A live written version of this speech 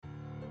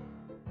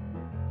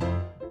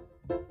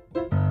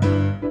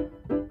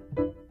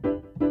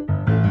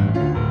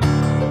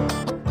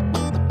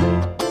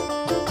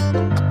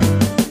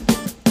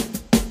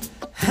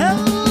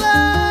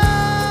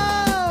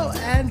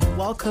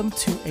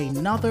to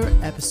another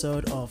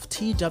episode of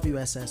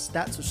TWSS.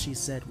 That's what she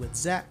said with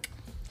Zach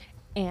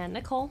and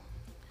Nicole.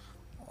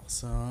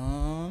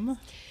 Awesome. All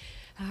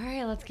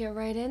right, let's get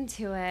right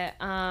into it.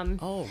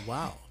 Oh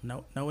wow,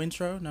 no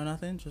intro, no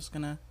nothing. Just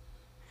gonna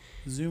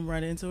zoom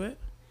right into it.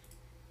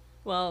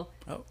 Well,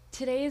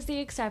 Today is the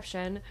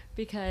exception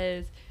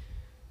because,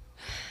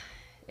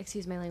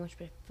 excuse my language,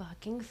 but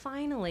fucking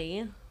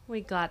finally,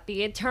 we got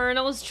the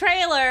Eternals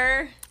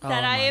trailer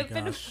that I have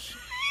been.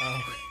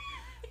 Oh,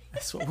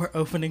 that's what we're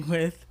opening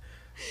with.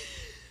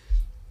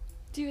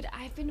 Dude,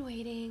 I've been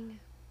waiting.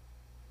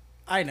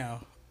 I know.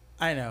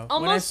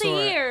 Almost a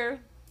year.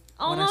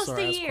 Almost a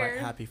year. I was quite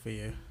happy for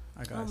you.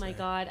 Oh my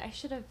god, I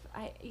should have.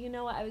 You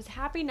know what? I was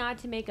happy not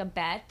to make a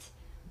bet,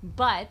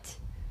 but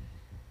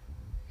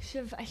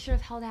I should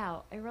have held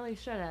out. I really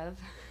should have.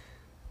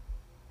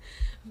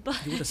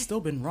 But you would have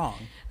still been wrong.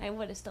 I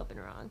would have still been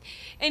wrong.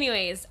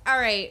 Anyways, all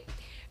right.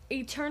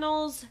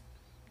 Eternals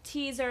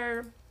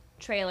teaser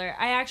trailer.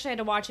 I actually had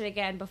to watch it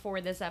again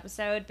before this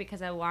episode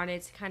because I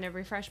wanted to kind of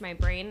refresh my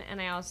brain, and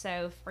I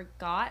also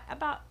forgot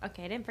about.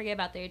 Okay, I didn't forget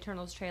about the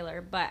Eternals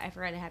trailer, but I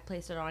forgot I had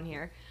placed it on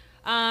here.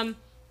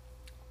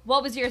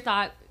 What was your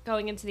thought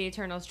going into the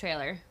Eternals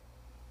trailer?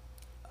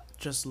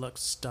 Just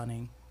looks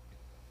stunning.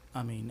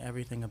 I mean,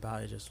 everything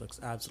about it just looks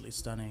absolutely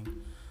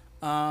stunning.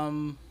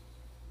 I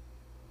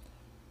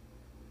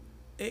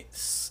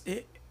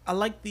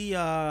like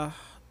the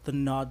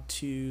nod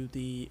to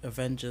the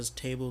Avengers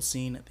table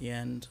scene at the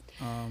end.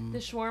 The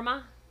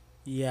shawarma?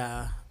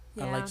 Yeah,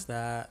 I liked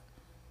that.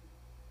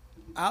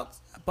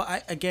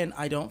 But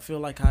I don't feel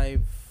like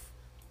I've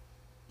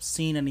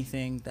seen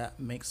anything that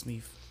makes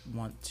me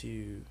want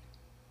to.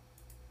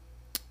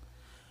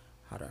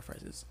 How do I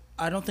phrase this?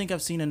 I don't think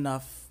I've seen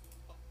enough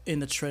in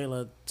the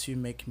trailer to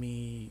make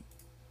me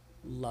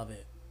love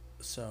it.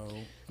 So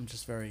I'm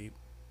just very.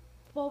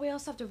 Well, we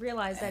also have to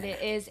realize that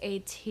it is a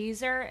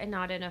teaser and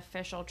not an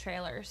official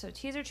trailer. So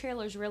teaser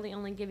trailers really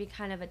only give you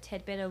kind of a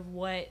tidbit of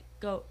what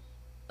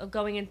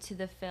going into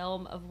the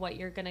film of what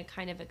you're going to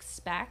kind of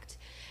expect.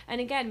 And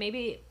again,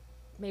 maybe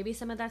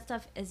some of that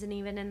stuff isn't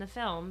even in the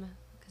film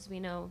because we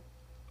know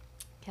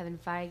Kevin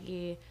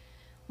Feige,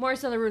 more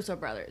so the Russo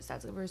brothers.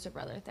 That's a Russo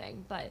brother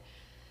thing. But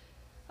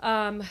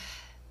from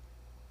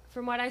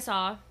what I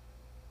saw,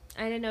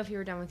 I didn't know if you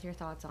were done with your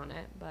thoughts on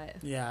it, but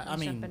yeah, I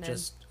mean,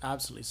 just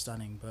absolutely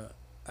stunning. But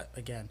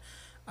again,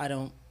 I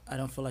don't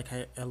feel like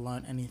I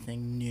learned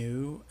anything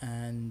new,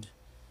 and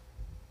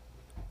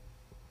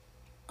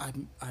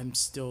I'm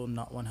still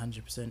not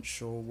 100%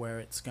 sure where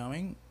it's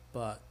going.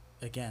 But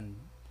again,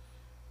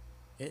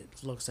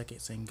 it looks like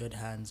it's in good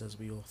hands, as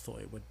we all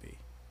thought it would be.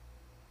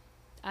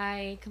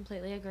 I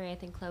completely agree. I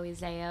think Chloe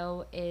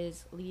Zhao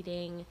is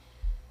leading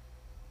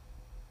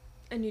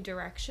a new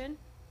direction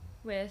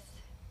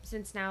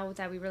since now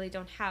that we really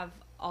don't have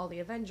all the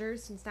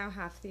Avengers, since now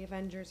half the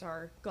Avengers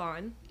are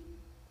gone,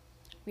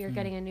 we are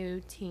getting a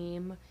new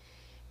team.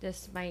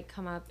 This might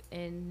come up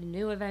in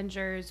New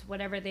Avengers,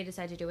 whatever they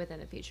decide to do with it in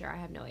the future. I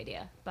have no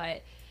idea.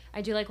 But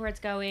I do like where it's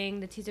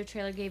going. The teaser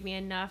trailer gave me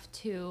enough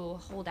to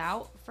hold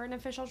out for an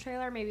official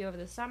trailer, maybe over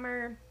the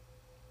summer.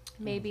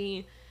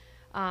 Maybe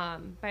by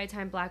the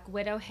time Black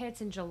Widow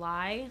hits in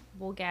July,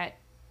 we'll get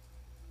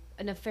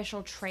an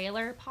official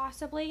trailer,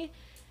 possibly.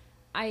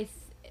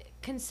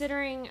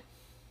 Considering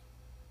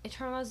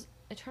Eternals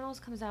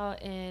comes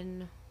out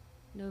in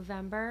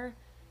November.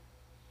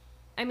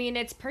 I mean,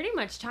 it's pretty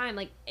much time.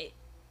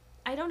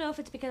 I don't know if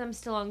it's because I'm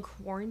still on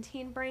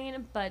quarantine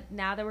brain, but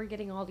now that we're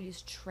getting all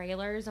these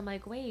trailers, I'm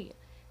like, wait,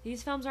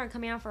 these films aren't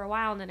coming out for a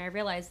while, and then I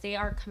realized they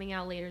are coming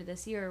out later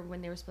this year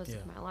when they were supposed to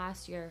come out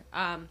last year.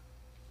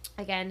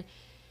 Again,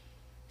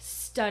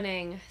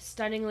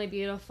 stunningly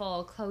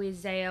beautiful. Chloe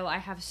Zhao, I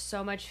have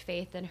so much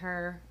faith in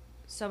her,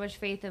 so much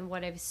faith in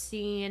what I've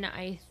seen.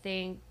 I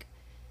think,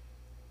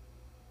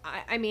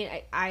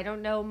 I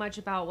don't know much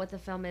about what the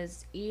film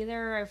is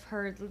either. I've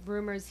heard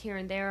rumors here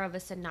and there of a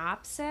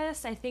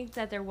synopsis. I think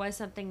that there was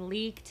something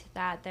leaked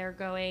that they're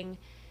going,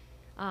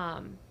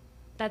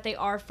 that they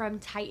are from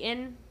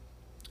Titan,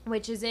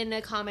 which is in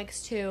the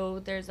comics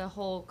too. There's a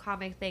whole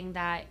comic thing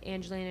that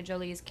Angelina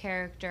Jolie's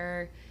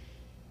character,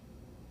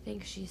 I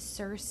think she's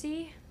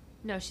Cersei.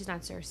 No, she's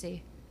not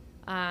Cersei.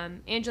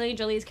 Angelina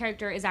Jolie's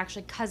character is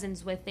actually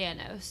cousins with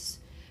Thanos.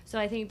 So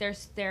I think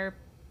they're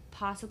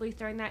possibly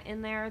throwing that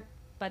in there,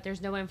 but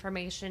there's no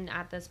information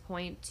at this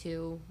point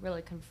to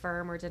really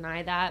confirm or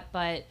deny that.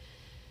 But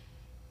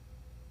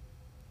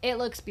it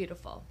looks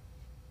beautiful.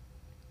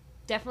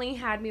 Definitely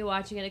had me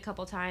watching it a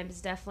couple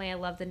times. Definitely, I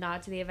love the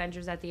nod to the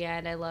Avengers at the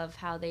end. I love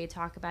how they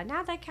talk about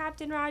now that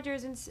Captain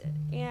Rogers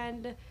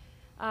and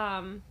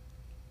Iron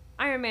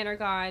Man are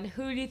gone.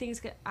 Who do you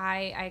think's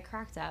I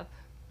cracked up.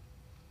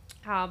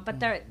 But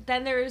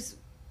then there's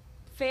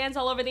fans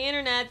all over the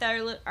internet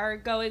that are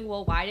going,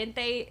 well, why didn't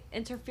they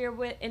interfere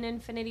with an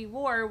Infinity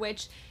War?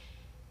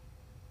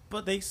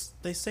 But they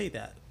say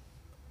that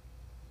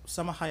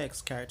Salma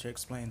Hayek's character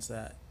explains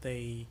that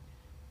they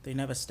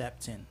never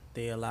stepped in.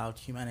 They allowed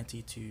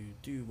humanity to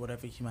do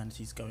whatever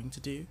humanity's going to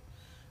do,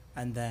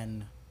 and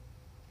then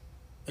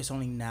it's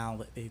only now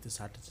that they've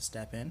decided to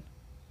step in.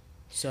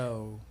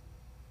 So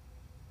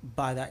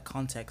by that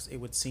context, it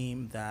would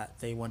seem that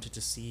they wanted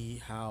to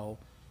see how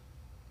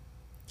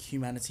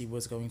humanity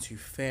was going to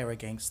fare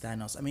against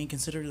Thanos. I mean,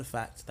 consider the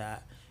fact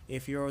that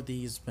if you're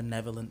these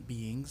benevolent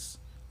beings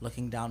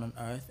looking down on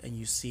Earth and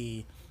you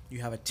see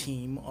you have a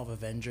team of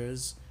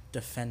Avengers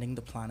defending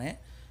the planet,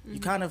 you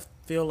kind of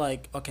feel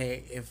like,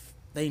 okay, if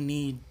they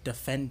need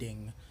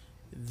defending,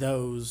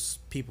 those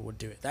people would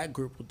do it. That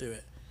group will do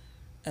it.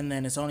 And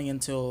then it's only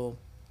until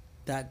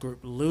that group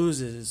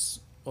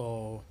loses,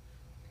 or,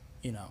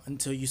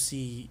 until you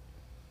see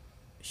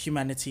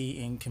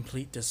humanity in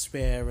complete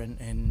despair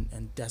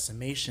and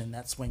decimation,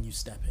 that's when you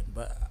step in.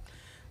 But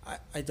I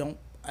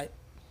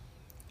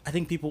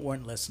think people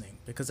weren't listening,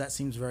 because that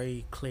seems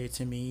very clear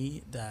to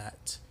me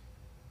that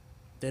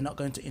they're not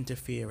going to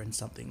interfere in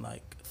something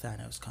like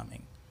Thanos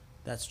coming.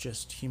 That's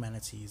just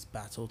humanity's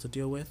battle to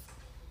deal with.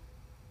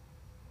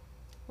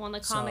 Well, in the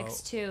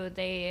comics too,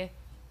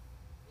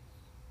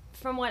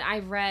 from what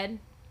I've read,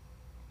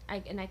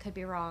 and I could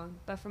be wrong,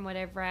 but from what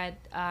I've read,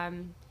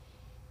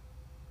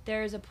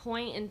 there's a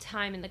point in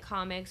time in the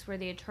comics where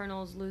the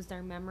Eternals lose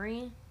their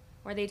memory,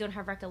 or they don't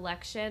have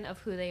recollection of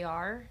who they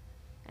are,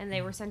 and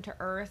they were sent to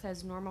Earth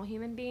as normal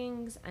human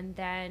beings, and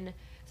then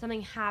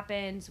something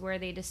happens where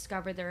they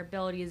discover their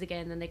abilities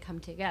again, and then they come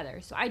together.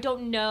 So I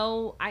don't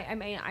know. I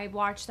mean, I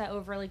watched that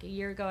over like a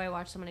year ago. I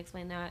watched someone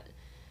explain that.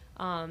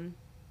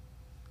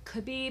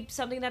 Could be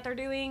something that they're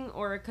doing,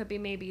 or it could be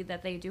maybe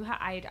that they do.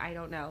 I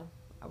don't know.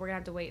 We're gonna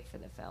have to wait for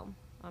the film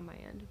on my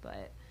end, but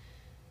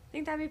I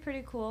think that'd be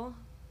pretty cool.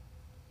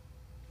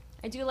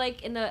 I do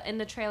like in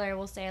the trailer. I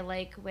will say I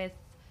like with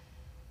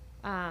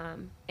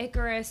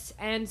Icarus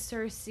and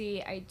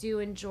Cersei. I do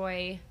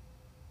enjoy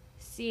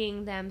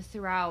seeing them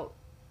throughout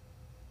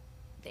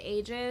the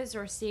ages,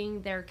 or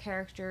seeing their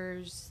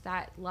characters,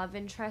 that love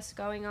interest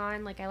going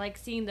on. Like, I like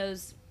seeing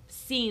those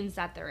scenes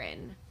that they're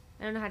in.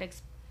 I don't know how to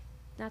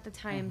not the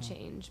time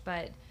change,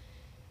 but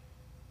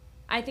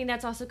I think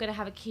that's also going to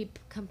have a key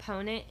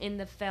component in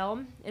the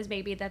film, is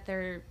maybe that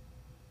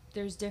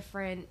there's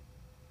different,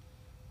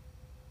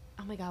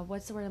 oh my god,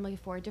 what's the word I'm looking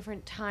for?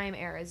 Different time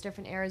eras,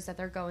 different eras that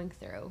they're going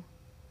through.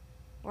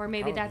 Or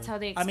maybe that's how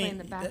they explain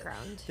the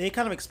background. They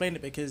kind of explained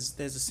it, because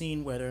there's a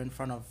scene where they're in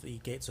front of the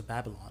gates of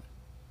Babylon.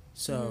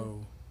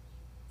 So,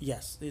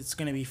 yes, it's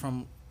going to be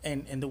from...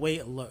 And the way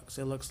it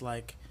looks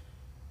like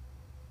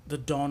the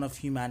dawn of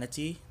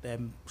humanity. They're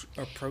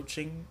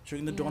approaching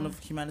during the dawn of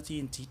humanity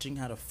and teaching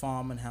how to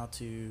farm and how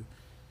to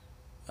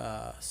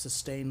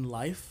sustain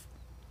life.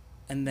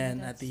 And then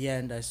at the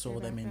end, I saw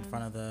them in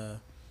front of the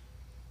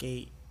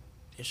gate...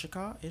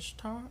 Ishtar?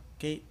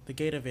 The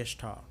gate of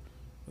Ishtar,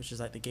 which is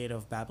like the gate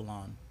of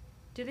Babylon.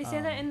 Did they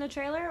say that in the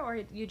trailer, or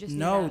you just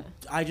No,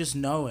 I just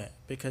know it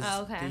because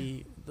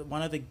the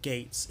one of the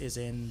gates is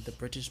in the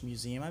British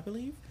Museum, I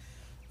believe.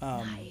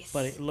 Nice.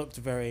 But it looked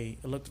very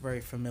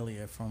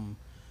familiar from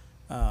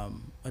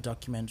a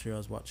documentary I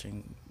was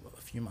watching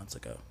a few months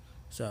ago.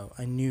 So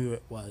I knew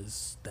it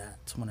was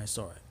that when I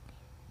saw it.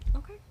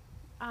 Okay.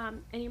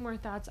 Any more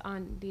thoughts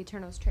on the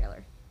Eternals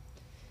trailer?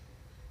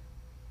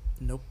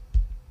 Nope.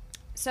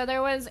 So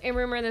there was a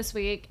rumor this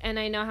week, and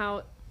I know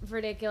how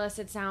ridiculous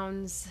it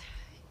sounds.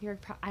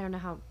 I don't know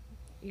how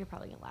you're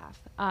probably gonna laugh.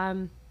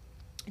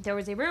 There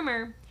was a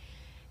rumor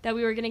that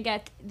we were gonna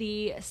get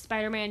the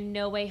Spider-Man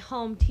No Way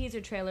Home teaser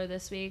trailer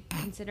this week.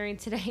 Considering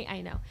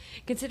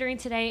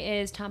today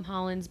is Tom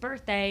Holland's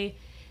birthday,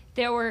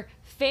 there were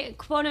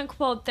quote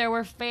unquote there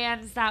were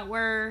fans that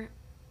were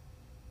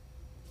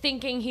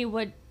thinking he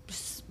would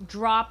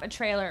drop a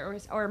trailer,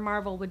 or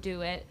Marvel would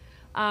do it.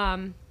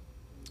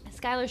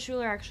 Skylar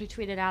Schuler actually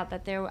tweeted out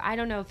that I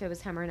don't know if it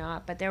was him or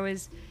not, but there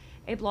was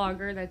a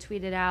blogger that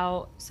tweeted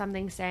out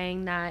something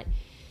saying that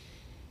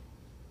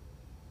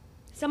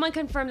someone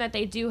confirmed that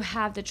they do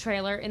have the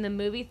trailer in the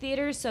movie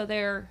theaters, so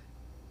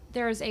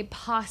there's a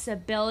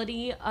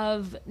possibility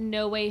of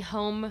No Way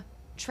Home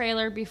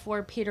trailer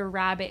before Peter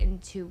Rabbit in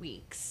 2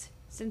 weeks,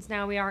 since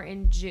now we are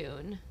in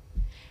June.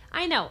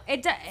 I know.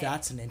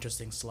 That's an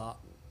interesting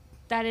slot.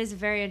 That is a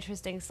very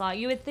interesting slot.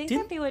 You would think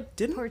that they would...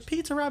 Didn't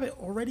Peter Rabbit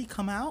already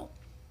come out?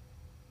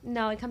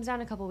 No, it comes out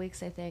in a couple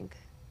weeks, I think.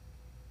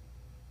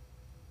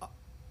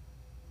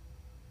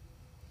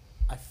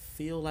 I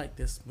feel like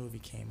this movie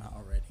came out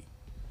already.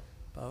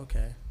 But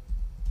okay.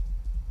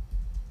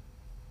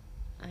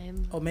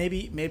 Or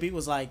maybe it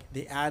was like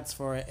the ads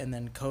for it and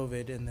then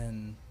COVID, and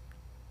then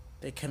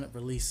they couldn't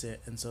release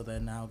it, and so they're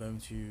now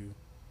going to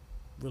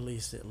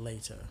release it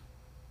later.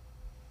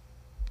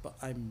 But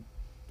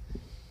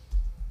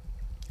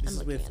this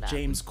is with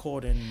James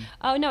Corden.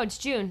 Oh no, it's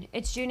June.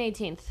 It's June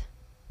 18th.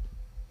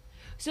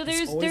 So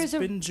there's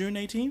been June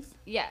 18th?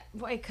 Yeah,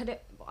 well,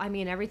 I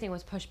mean, everything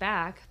was pushed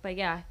back, but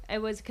yeah,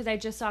 it was because I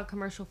just saw a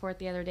commercial for it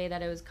the other day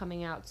that it was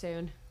coming out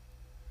soon.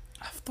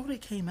 I thought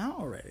it came out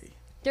already.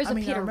 There's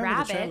Peter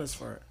Rabbit. The trailers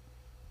for it.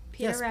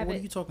 Peter Rabbit. What are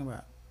you talking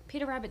about?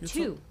 Peter Rabbit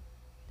 2,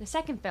 the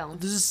second film.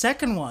 There's a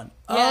second one.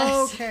 Yes.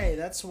 Oh, okay,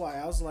 that's why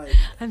I was like,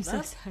 I'm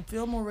so sorry.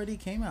 Film already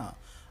came out.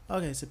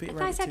 Okay, so Peter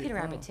Rabbit 2. I said Peter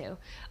Rabbit 2.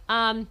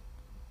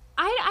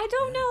 I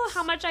don't know Yes.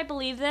 how much I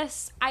believe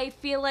this. I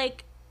feel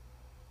like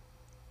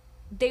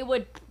they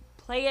would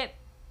play it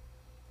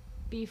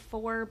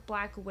before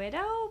Black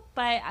Widow,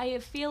 but I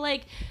feel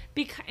like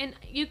and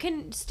you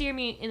can steer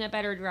me in a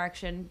better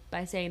direction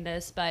by saying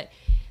this, but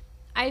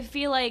I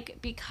feel like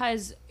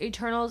because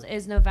Eternals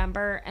is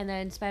November and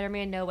then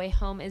Spider-Man No Way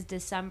Home is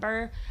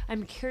December,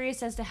 I'm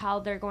curious as to how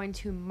they're going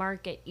to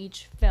market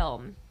each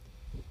film.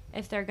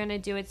 If they're going to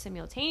do it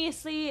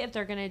simultaneously, if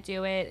they're going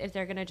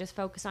to just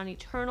focus on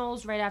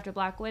Eternals right after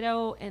Black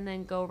Widow and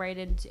then go right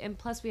into, and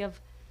plus we have,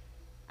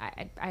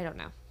 I don't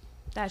know.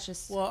 That's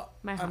just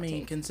my hot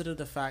take. Consider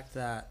the fact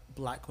that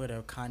Black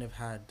Widow kind of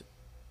had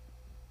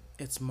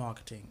its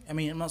marketing. I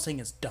mean, I'm not saying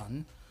it's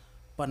done,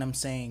 but I'm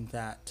saying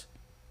that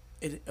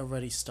it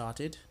already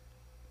started.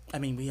 I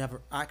mean, we have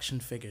action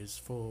figures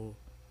for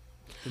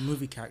the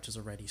movie characters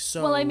already.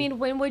 So, well, I mean,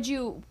 when would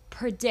you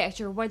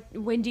predict, or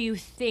when do you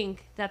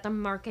think that the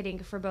marketing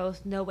for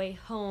both No Way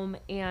Home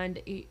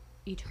and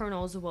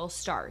Eternals will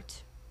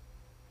start?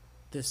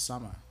 This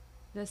summer.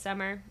 This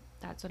summer.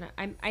 That's when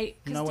I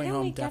No Way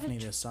Home definitely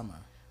this summer.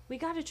 We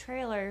got a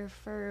trailer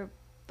for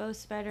both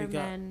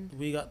Spider-Man.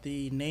 We got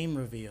the name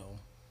reveal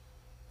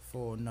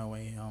for No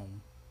Way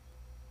Home,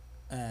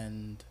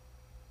 and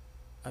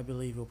I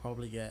believe we'll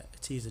probably get a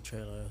teaser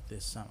trailer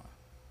this summer.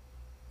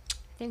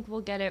 I think we'll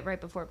get it right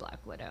before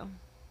Black Widow.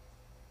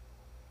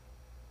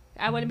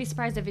 I wouldn't be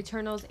surprised if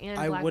Eternals and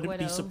Black Widow. I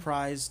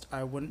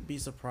wouldn't be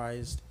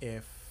surprised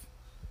if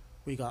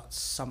we got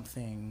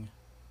something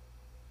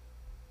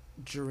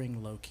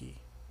during Loki.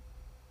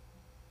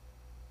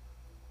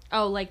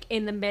 Oh, like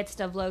in the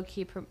midst of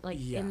Loki,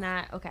 in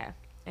that. Okay,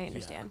 I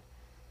understand.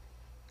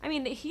 Yeah. I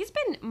mean, he's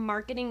been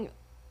marketing.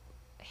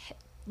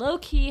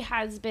 Loki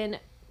has been.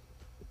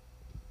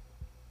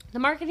 The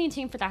marketing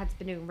team for that has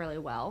been doing really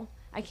well.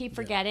 I keep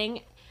forgetting.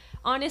 Yeah.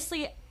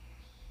 Honestly,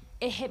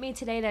 it hit me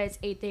today that it's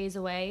 8 days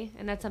away,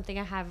 and that's something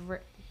I have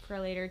for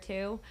later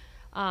too.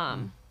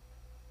 I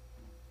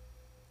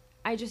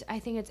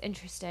think it's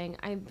interesting.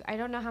 I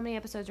don't know how many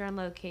episodes are on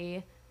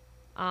Loki.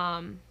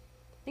 I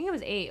think it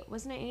was 8.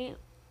 Wasn't it 8?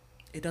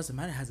 It doesn't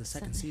matter. It has a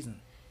second season.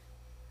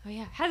 Oh,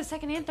 yeah. It has a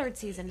second and third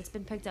season. It's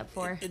been picked up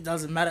for. It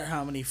doesn't matter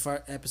how many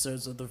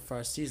episodes of the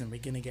first season. We're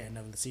going to get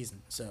another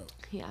season. So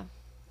yeah.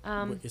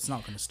 It's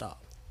not going to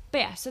stop. But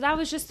yeah, so that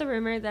was just the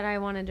rumor that I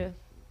wanted to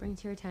bring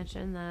to your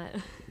attention that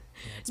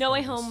No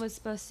Way Home was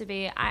supposed to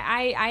be.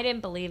 I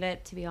didn't believe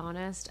it, to be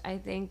honest. I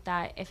think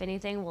that, if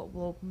anything,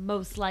 we'll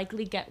most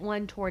likely get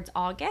one towards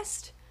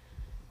August.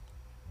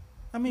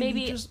 I mean,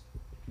 maybe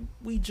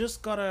we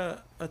just got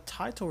a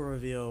title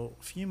reveal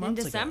a few months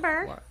ago. In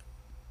December. What?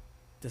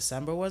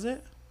 December, was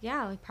it?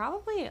 Yeah, like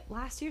probably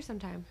last year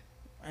sometime.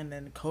 And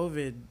then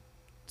COVID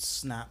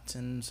snapped,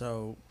 and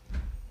so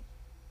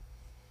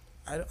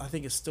I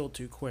think it's still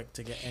too quick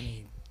to get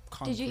any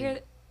concrete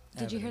evidence.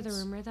 Did you hear the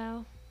rumor,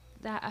 though?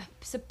 That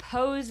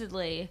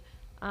supposedly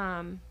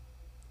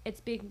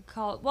it's being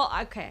called... Well,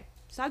 okay.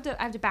 So I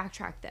have to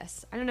backtrack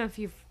this. I don't know if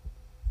you've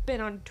been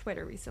on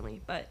Twitter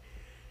recently, but...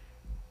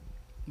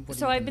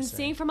 So I've been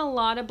seeing from a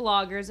lot of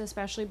bloggers,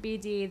 especially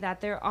BD, that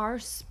there are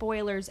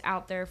spoilers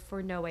out there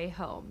for No Way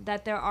Home.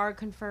 That there are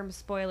confirmed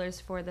spoilers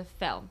for the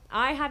film.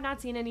 I have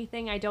not seen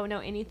anything. I don't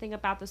know anything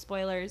about the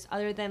spoilers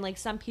other than, like,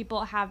 some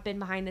people have been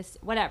behind this.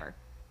 Whatever.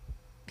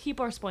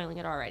 People are spoiling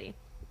it already.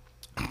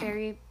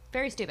 Very,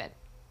 very stupid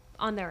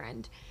on their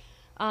end.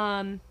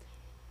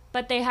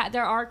 But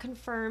there are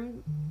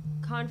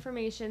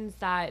confirmations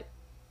that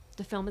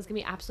the film is going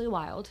to be absolutely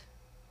wild.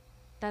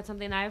 That's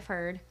something I've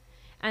heard.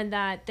 And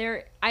that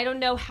I don't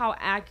know how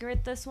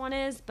accurate this one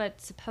is, but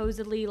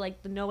supposedly,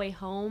 like, the No Way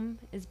Home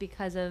is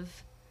because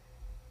of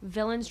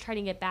villains trying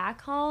to get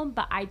back home,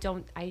 but I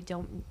don't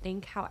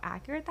think how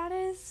accurate that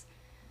is.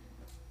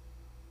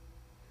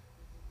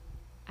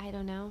 I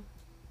don't know.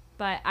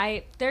 But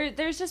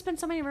there's just been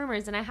so many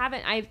rumors, and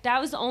that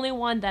was the only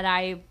one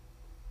that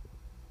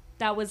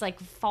was, like,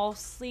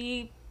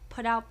 falsely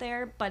put out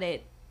there, but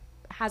it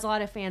has a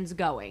lot of fans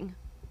going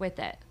with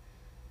it.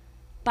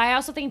 But I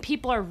also think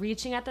people are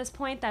reaching at this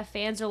point that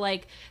fans are,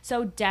 like,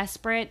 so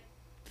desperate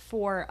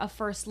for a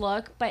first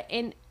look. But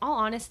in all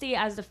honesty,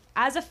 as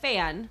a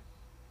fan,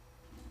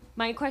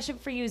 my question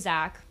for you,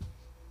 Zach,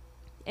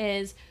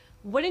 is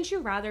wouldn't you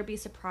rather be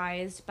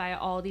surprised by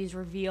all these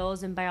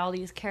reveals and by all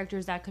these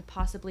characters that could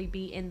possibly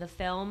be in the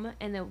film?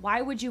 And then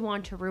why would you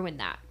want to ruin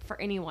that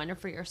for anyone or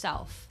for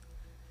yourself?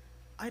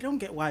 I don't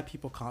get why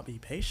people can't be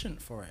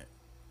patient for it.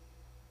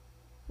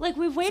 Like,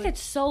 we've waited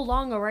so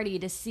long already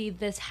to see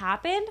this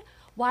happen.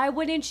 Why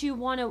wouldn't you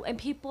want to? And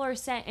people are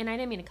saying, and I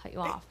didn't mean to cut you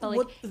off, but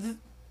like,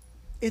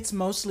 it's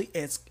mostly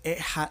it's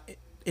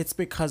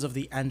because of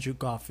the Andrew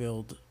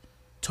Garfield,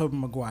 Tobey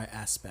Maguire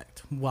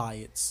aspect.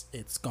 Why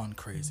it's gone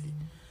crazy.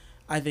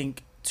 I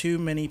think too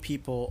many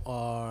people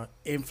are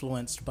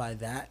influenced by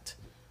that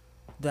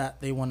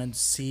they want to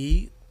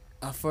see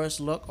a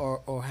first look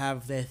or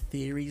have their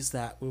theories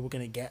that we were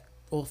gonna get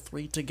all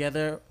three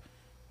together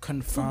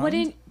confirmed.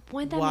 Wouldn't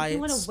that why make you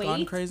want it's to wait?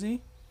 Gone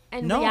crazy?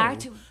 and No,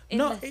 react in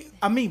no. the,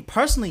 I mean,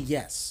 personally,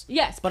 yes.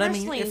 yes, But I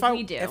mean, personally,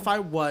 we do. if I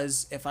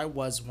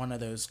was one of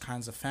those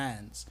kinds of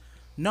fans,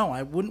 no,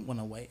 I wouldn't want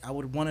to wait. I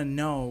would want to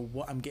know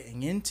what I'm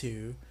getting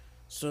into,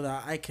 so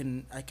that I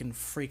can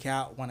freak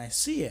out when I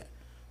see it,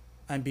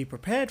 and be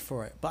prepared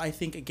for it. But I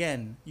think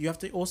again, you have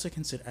to also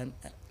consider.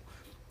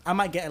 I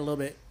might get a little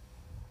bit,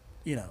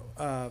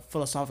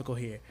 philosophical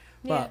here,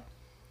 but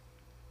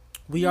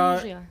we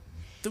are.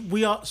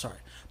 We are sorry,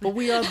 but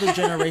we are the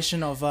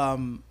generation of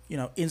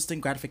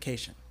instant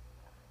gratification.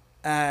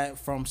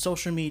 From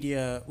social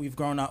media, we've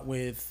grown up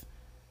with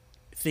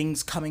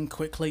things coming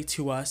quickly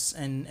to us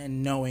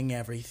and knowing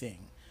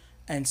everything,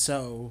 and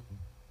so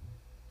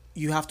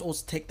you have to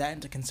also take that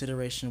into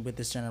consideration with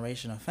this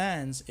generation of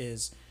fans.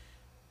 Is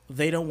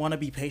they don't want to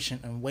be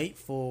patient and wait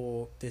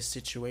for this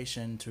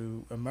situation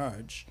to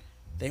emerge.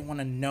 They want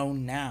to know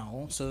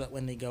now so that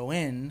when they go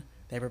in,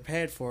 they're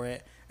prepared for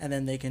it, and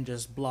then they can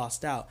just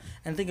blast out.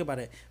 And think about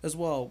it as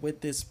well with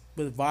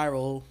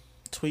viral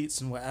tweets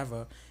and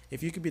whatever.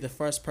 If you could be the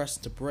first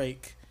person to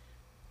break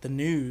the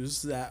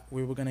news that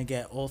we were going to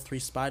get all 3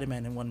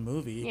 Spider-Man in one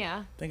movie,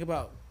 think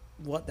about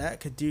what that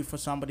could do for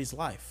somebody's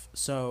life.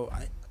 So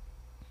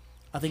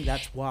I think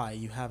that's why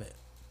you have it.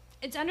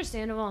 It's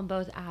understandable in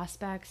both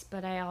aspects,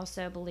 but I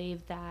also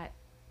believe that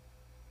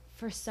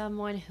for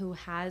someone who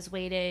has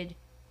waited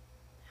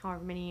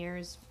however many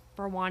years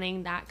for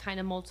wanting that kind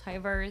of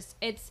multiverse,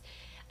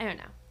 I don't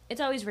know.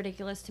 It's always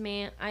ridiculous to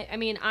me. I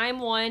mean, I'm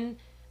one,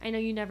 I know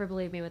you never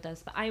believe me with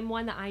this, but I'm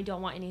one that I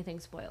don't want anything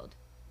spoiled.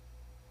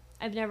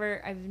 I've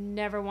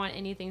never want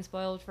anything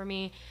spoiled for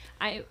me.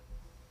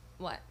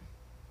 What?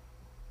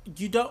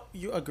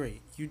 You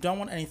agree. You don't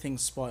want anything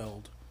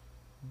spoiled,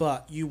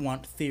 but you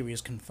want theories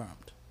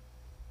confirmed.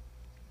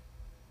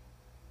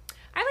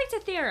 I like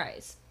to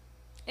theorize.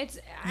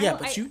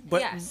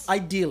 Yes.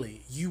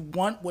 Ideally, you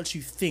want what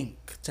you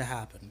think to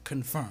happen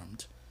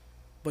confirmed,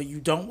 but you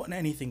don't want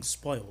anything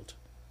spoiled.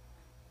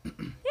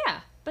 Yeah,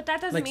 but that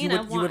doesn't mean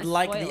you would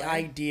like the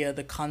idea,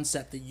 the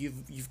concept that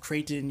you've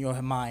created in your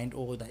mind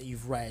or that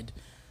you've read,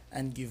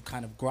 and you've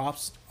kind of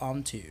grasped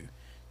onto,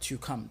 to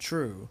come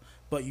true.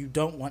 But you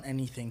don't want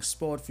anything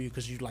spoiled for you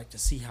because you'd like to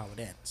see how it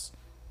ends.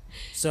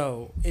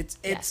 So it's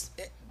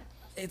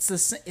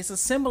a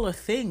similar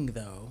thing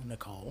though,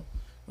 Nicole,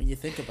 when you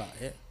think about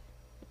it.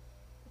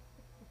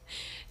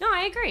 No,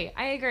 I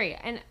agree.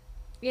 And,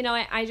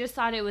 I just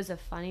thought it was a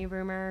funny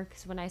rumor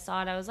because when I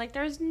saw it, I was like,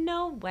 there's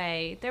no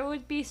way. There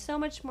would be so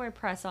much more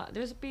press.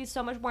 There would be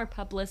so much more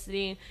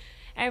publicity.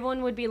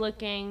 Everyone would be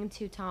looking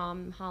to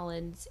Tom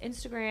Holland's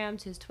Instagram,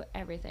 to his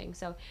everything.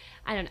 So,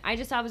 I don't know. I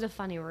just thought it was a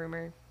funny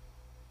rumor.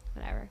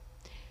 Whatever.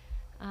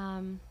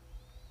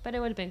 But it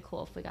would have been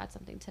cool if we got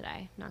something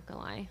today. Not going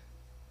to lie.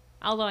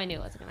 Although I knew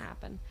it wasn't going to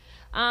happen.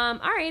 All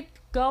right.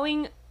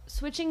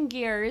 Switching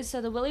gears. So,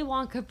 the Willy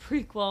Wonka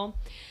prequel.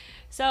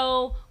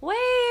 So way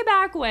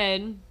back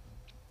when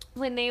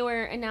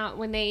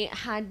they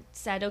had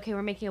said, okay,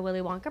 we're making a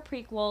Willy Wonka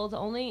prequel, the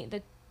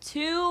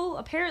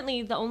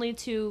only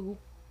two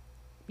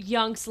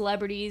young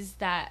celebrities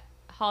that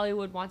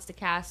Hollywood wants to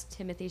cast,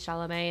 Timothée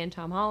Chalamet and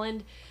Tom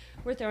Holland,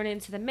 were thrown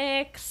into the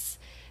mix.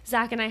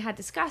 Zach and I had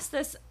discussed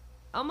this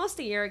almost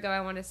a year ago,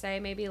 I want to say,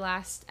 maybe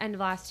end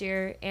of last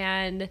year,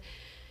 and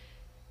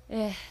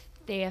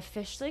they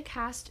officially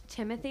cast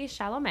Timothée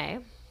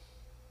Chalamet.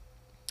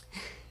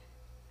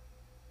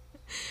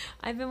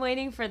 I've been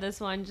waiting for this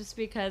one just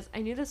because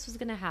I knew this was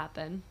going to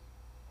happen.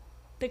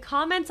 The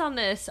comments on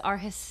this are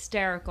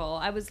hysterical.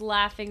 I was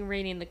laughing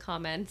reading the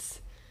comments.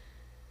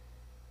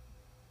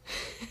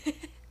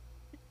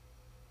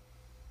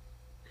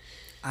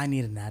 I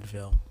need an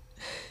Advil.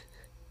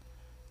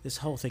 This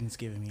whole thing's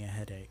giving me a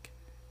headache.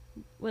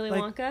 Willy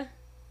Wonka?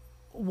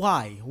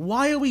 Why?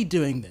 Why are we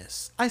doing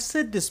this? I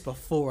said this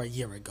before a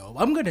year ago.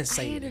 I'm going to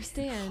say it. I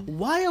understand.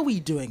 Why are we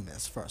doing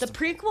this first? The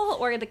prequel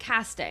or the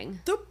casting?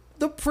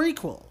 The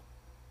prequel.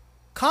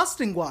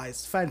 Casting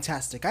wise,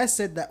 fantastic. I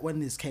said that when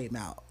this came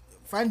out.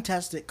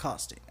 Fantastic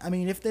casting. I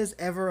mean, if there's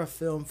ever a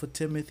film for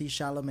Timothée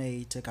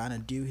Chalamet to kind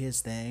of do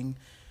his thing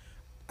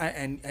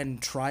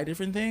and try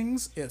different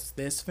things, it's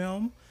this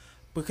film.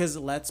 Because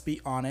let's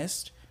be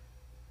honest,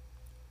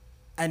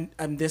 and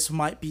this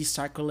might be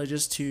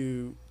sacrilegious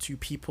to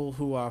people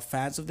who are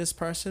fans of this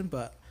person,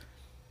 but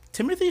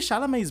Timothée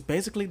Chalamet is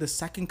basically the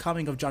second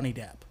coming of Johnny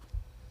Depp.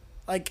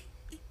 Like,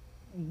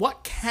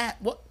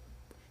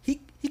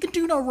 he can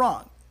do no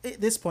wrong at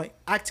this point,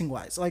 acting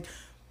wise. Like,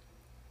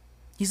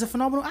 he's a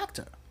phenomenal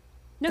actor.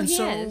 No, he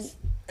is.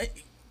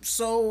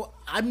 So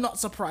I'm not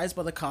surprised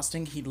by the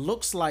casting. He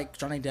looks like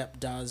Johnny Depp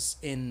does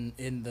in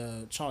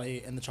the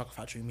Charlie and the Chocolate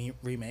Factory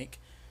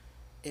remake.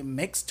 It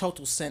makes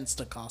total sense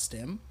to cast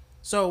him.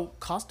 So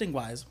casting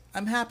wise,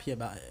 I'm happy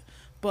about it.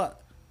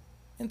 But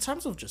in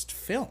terms of just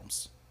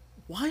films,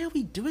 why are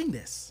we doing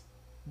this?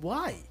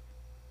 Why?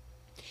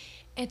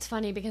 It's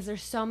funny because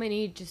there's so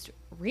many just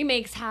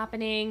remakes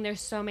happening. There's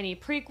so many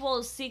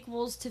prequels,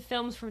 sequels to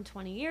films from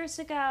 20 years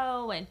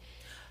ago. And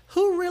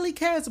who really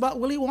cares about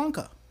Willy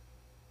Wonka?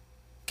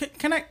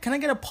 can I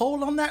get a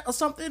poll on that or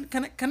something?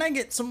 Can I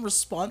get some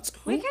response?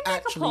 We Who can make a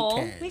actually poll.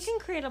 cares? We can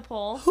create a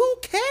poll. Who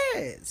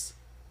cares?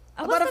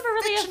 I was About a never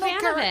really a fictional fan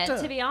of character.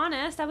 it, to be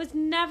honest. I was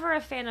never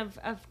a fan of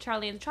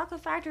Charlie and the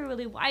Chocolate Factory.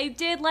 Really, I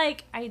did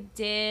like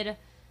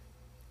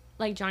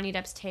Johnny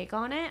Depp's take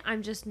on it.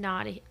 I'm just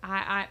not.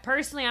 I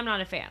personally, I'm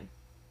not a fan.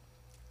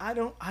 I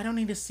don't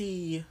need to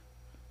see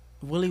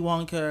Willy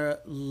Wonka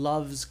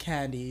loves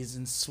candies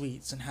and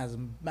sweets and has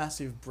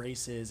massive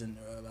braces and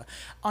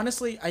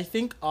honestly, I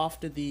think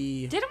after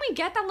the Didn't we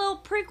get that little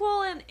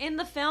prequel in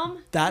the film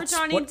that's for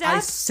Johnny what Depp? I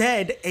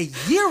said a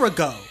year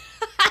ago.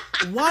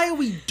 Why are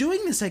we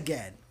doing this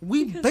again?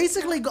 We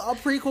basically got a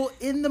prequel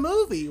in the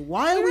movie.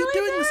 Why are we really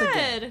doing this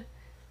again?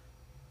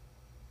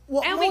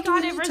 What And more we do we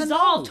got it need to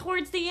resolved know?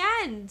 towards the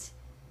end.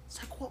 It's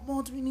like, what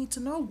more do we need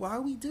to know? Why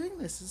are we doing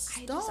this? It's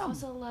I dumb. just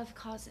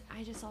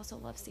also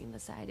love seeing the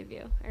side of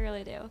you. I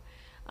really do.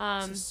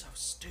 This is so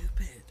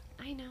stupid.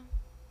 I know.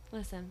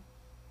 Listen,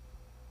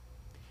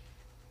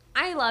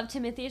 I love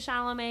Timothée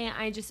Chalamet.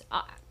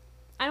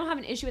 I don't have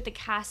an issue with the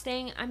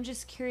casting. I'm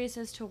just curious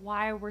as to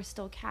why we're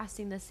still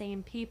casting the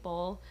same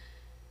people.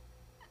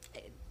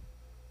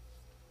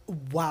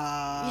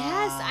 Wow.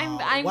 Yes,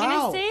 I'm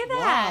gonna say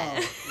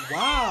that.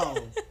 Wow.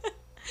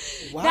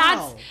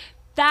 Wow.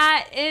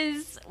 That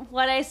is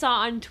what I saw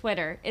on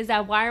Twitter, is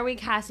that why are we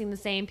casting the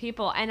same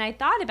people? And I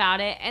thought about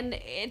it, and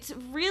it's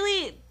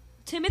really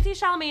Timothée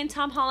Chalamet and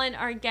Tom Holland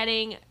are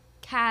getting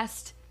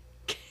cast.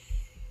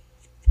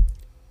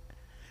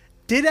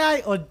 Did I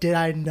or did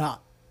I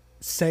not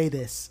say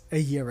this a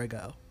year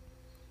ago?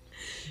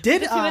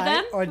 Did With the two of I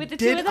them? or With the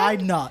two did of them? I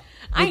not?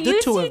 I With the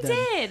used two you of them.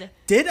 did.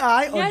 Did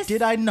I or Yes.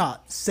 did I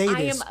not say I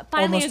this am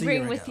finally almost a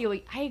agreeing year with ago?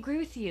 you. I agree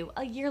with you.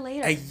 A year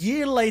later. A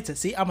year later,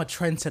 see, I'm a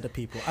trendsetter,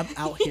 people. I'm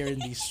out here in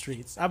these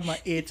streets. I'm my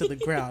ear to the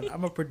ground.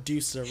 I'm a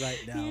producer right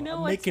now. You know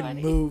I'm what's making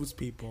funny? moves,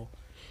 people.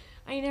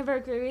 I never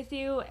agree with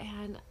you,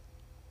 and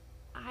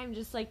I'm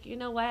just like, you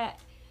know what?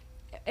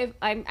 If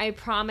I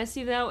promise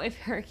you though, if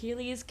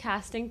Hercules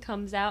casting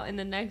comes out in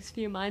the next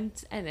few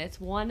months and it's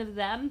one of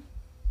them,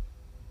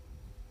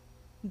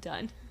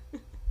 done.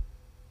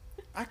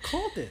 I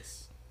called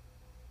this.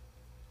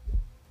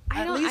 I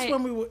At don't. least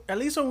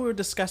when we were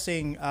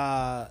discussing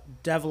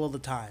Devil of the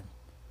Time,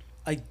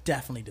 I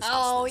definitely discussed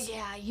Oh this.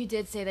 yeah, you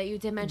did say that. You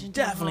did mention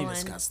Definitely Tom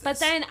Holland. discussed But this.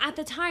 then at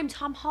the time,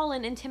 Tom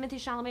Holland and Timothée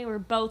Chalamet were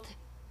both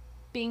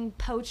being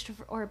poached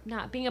for, or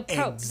not being approached.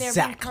 They were being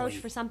Exactly. approached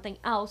for something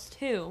else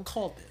too.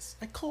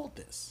 I called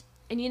this.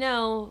 And you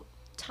know,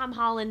 Tom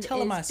Holland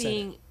Tell him I is said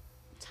being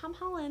Tom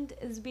Holland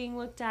is being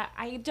looked at.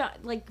 I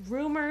don't like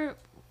rumor.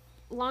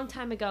 Long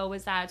time ago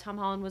was that Tom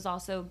Holland was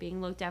also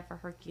being looked at for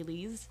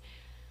Hercules.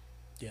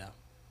 Yeah.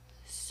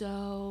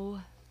 So,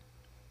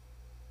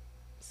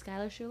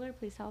 Skylar Schuler,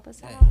 please help us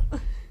Hey. out.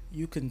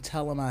 You can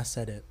tell him I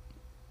said it.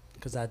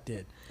 Because I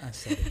did. I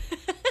said it.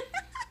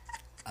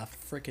 I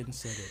freaking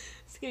said it.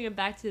 He's gonna get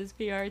back to his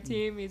PR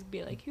team. He's gonna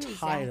be like, "Who's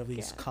Tired that of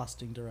these guy?"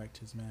 casting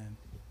directors, man.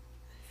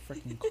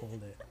 Freaking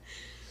called it.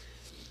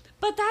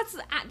 But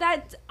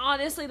that's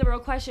honestly the real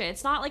question.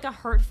 It's not like a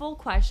hurtful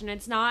question.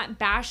 It's not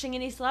bashing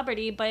any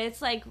celebrity, but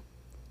it's like,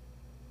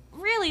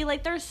 really,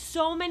 like, there's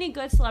so many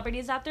good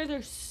celebrities out there.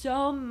 There's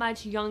so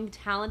much young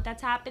talent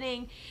that's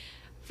happening.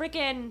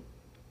 Freaking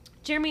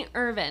Jeremy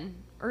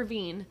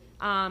Irvine,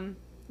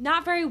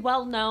 not very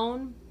well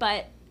known,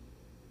 but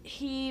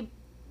he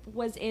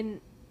was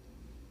in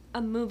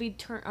a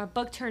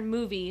book turned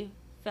movie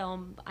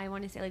film. I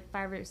want to say like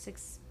 5 or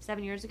 6,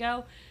 7 years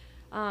ago.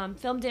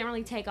 Film didn't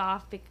really take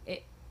off.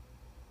 It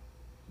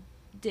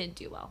didn't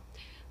do well.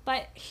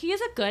 But he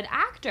is a good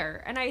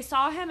actor, and I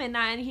saw him in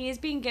that, and he is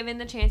being given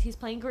the chance. He's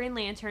playing Green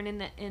Lantern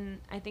in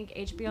I think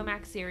HBO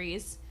Max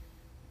series,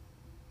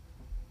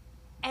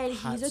 and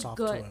he's Hats a off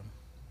good, to him.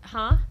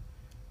 huh?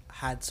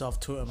 Hats off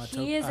to him. I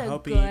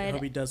hope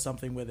he does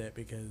something with it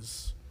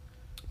because.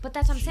 But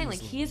that's what I'm saying. Like,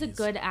 Jeez he's a Louise.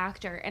 good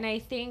actor, and I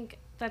think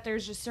that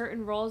there's just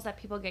certain roles that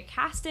people get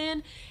cast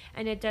in,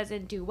 and it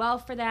doesn't do well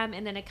for them,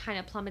 and then it kind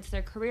of plummets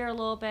their career a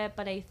little bit.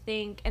 But I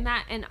think, and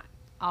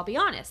I'll be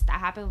honest, that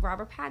happened with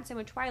Robert Pattinson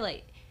with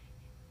Twilight.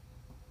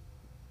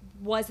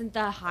 Wasn't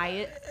the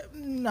highest.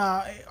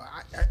 No,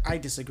 I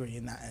disagree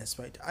in that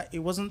aspect. It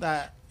wasn't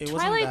that.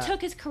 Twilight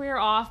took his career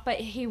off, but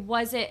he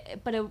wasn't.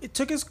 But It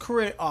took his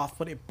career off,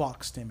 but it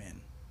boxed him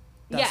in.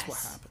 That's what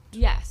happened.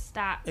 Yes,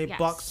 It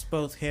boxed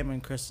both him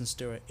and Kristen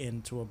Stewart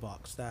into a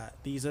box. That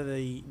these are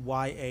the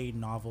YA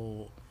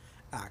novel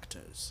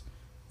actors,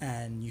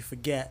 and you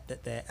forget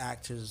that they're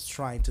actors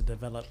trying to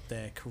develop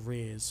their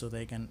careers, so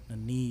they're gonna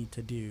need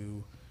to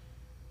do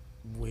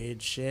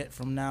weird shit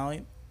from now.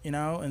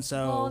 And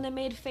so. Well, and it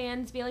made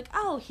fans be like,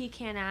 "Oh, he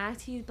can't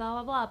act. He's blah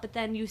blah blah." But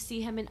then you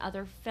see him in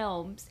other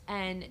films,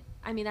 and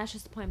I mean that's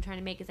just the point I'm trying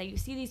to make is that you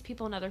see these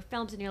people in other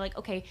films, and you're like,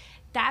 "Okay,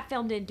 that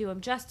film didn't do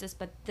him justice,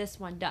 but this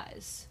one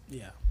does."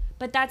 Yeah.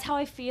 But that's how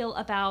I feel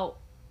about,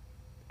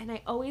 and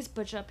I always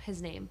butcher up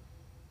his name,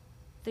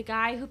 the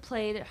guy who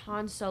played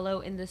Han Solo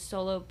in the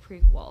Solo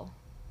prequel.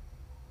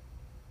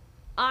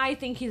 I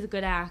think he's a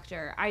good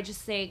actor. I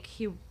just think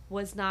he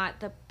was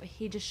not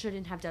he just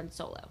shouldn't have done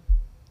Solo.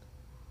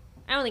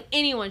 I don't think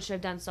anyone should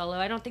have done Solo.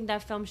 I don't think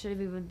that film should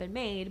have even been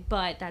made,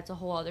 but that's a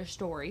whole other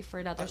story for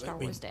another Star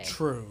Wars day.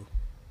 True.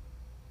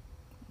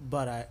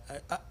 But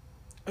I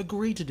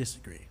agree to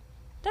disagree.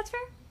 That's fair.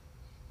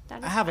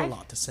 I have a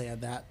lot to say on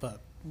that,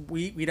 but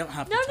we don't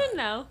have to.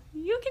 No.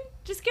 You can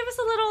just give us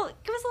a little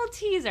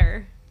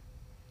teaser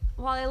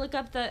while I look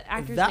up the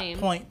actor's name.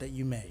 That point that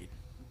you made.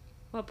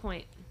 What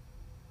point?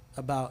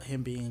 About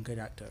him being a good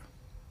actor.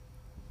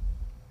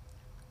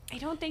 I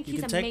don't think You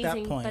he's can take that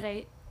amazing, point. but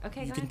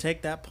okay. You can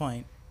take that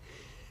point,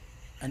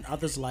 and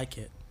others like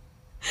it,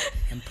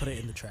 and put it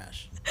in the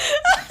trash.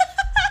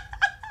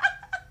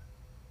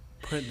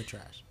 Put it in the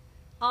trash.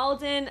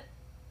 Alden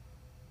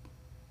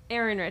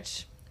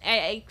Ehrenreich.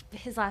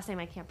 His last name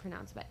I can't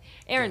pronounce, but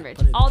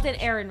Ehrenreich. Alden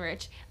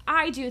Ehrenreich.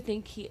 I do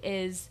think he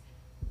is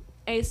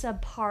a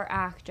subpar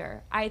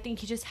actor. I think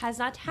he just has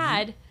not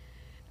had.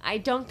 I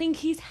don't think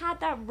he's had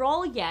that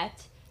role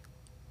yet.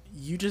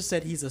 You just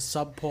said he's a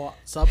subpar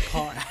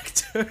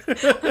actor.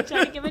 I'm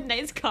trying to give a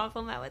nice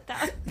compliment with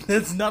that.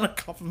 That's not a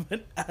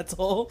compliment at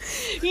all.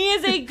 He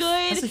is a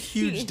good. That's a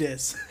huge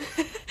diss.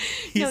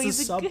 He's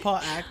a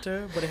subpar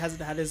actor, but it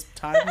hasn't had his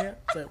time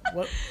yet. So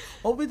what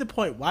would be the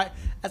point? Why,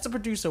 as a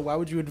producer, why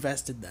would you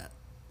invest in that?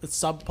 A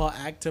subpar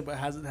actor, but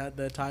hasn't had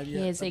their time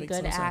yet. He is a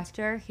good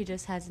actor. He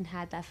just hasn't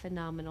had that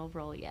phenomenal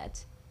role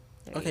yet.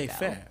 Okay,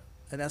 fair,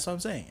 and that's what I'm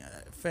saying.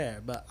 Fair,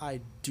 but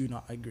I do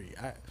not agree.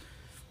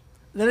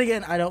 Then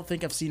again, I don't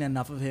think I've seen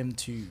enough of him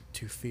to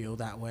feel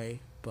that way,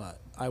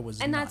 but I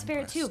was. And that's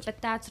fair too.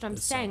 But that's what I'm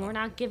saying. We're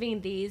not giving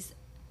these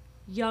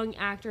young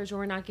actors, or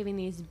we're not giving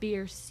these B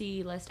or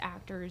C list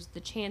actors the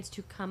chance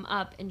to come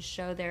up and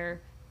show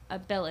their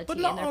ability. But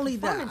not and their only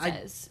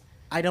performances.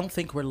 That, I don't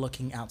think we're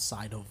looking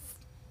outside of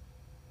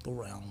the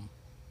realm.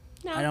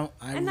 No,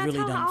 I and that's really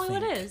how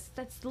Hollywood is.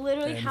 That's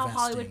literally how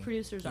Hollywood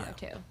producers are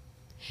too.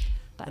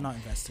 But they're not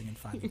investing in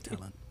finding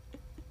talent.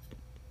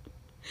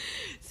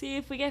 See,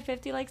 if we get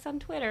 50 likes on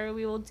Twitter,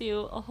 we will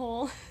do a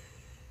whole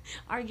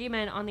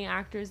argument on the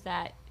actors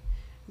that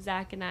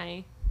Zach and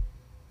I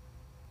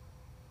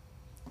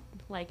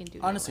like and do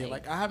not honestly,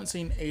 like I haven't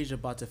seen Asia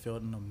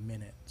Butterfield in a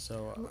minute,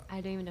 so I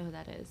don't even know who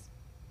that is.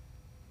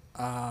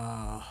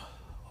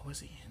 What was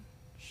he in?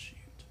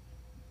 Shoot.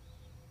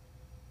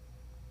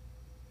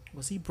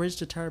 Was he Bridge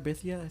to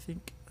Terabithia? I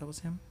think that was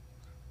him.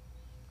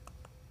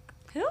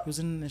 Who? He was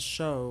in this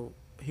show.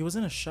 He was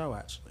in a show,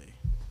 actually.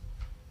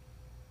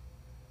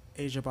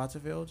 Asia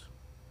Butterfield.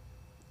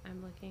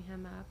 I'm looking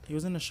him up. He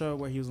was in a show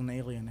where he was an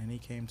alien and he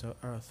came to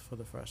Earth for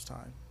the first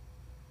time.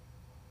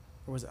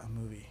 Or was it a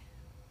movie?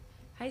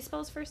 How do you spell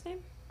his first name?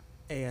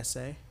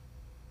 ASA.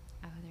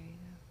 Oh, there you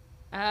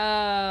go.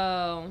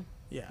 Oh.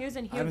 Yeah. He was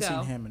in Hugo. I haven't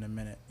seen him in a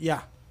minute.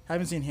 Yeah. I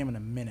haven't seen him in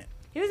a minute.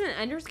 He was in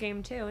Ender's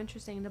Game, too.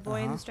 Interesting. The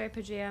Boy in the Striped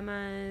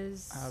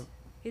Pajamas.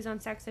 He's on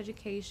Sex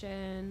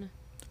Education.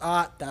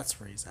 That's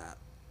where he's at.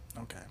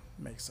 Okay.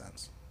 Makes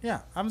sense.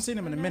 Yeah. I haven't seen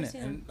him in a minute.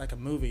 In like a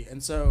movie.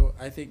 And so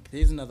I think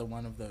he's another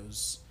one of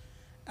those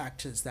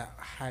actors that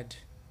had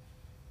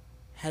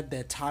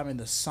their time in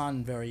the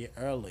sun very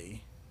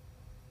early.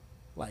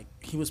 Like,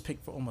 he was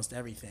picked for almost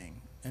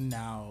everything. And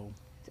now...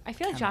 I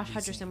feel like Josh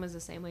Hutcherson was the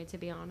same way, to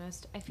be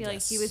honest. I feel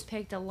like he was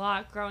picked a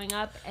lot growing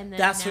up, and then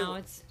now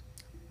it's...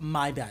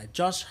 My bad.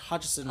 Josh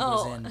Hutcherson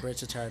was in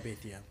Bridge to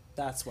Terabithia.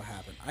 That's what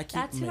happened.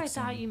 That's who I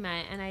thought you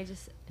meant, and I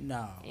just...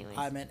 No. Anyways.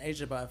 I meant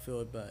Asia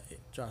Butterfield, but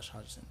Josh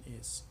Hutcherson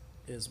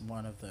is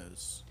one of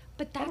those...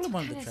 But that's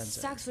what kind of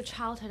sucks with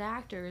childhood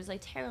actors. Like,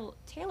 Taylor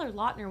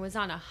Lautner was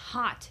on a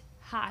hot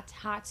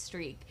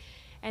streak.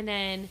 And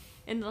then...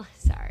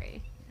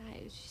 Sorry.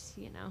 I just,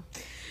 you know...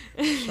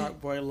 Shark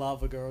Boy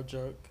Lava Girl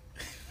joke.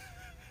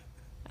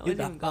 I wasn't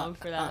even going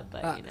for that,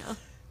 but, you know...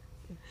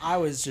 I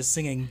was just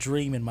singing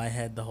Dream in my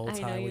head the whole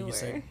time. I know you were.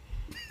 Said,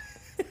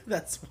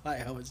 that's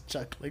why I was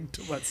chuckling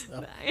to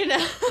myself. I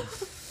know.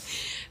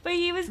 But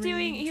he was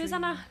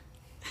on a...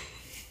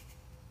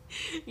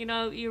 You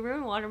know, you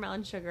ruined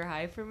Watermelon Sugar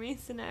High for me,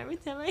 so now every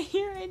time I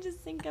hear it, I just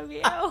think of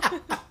you. I'm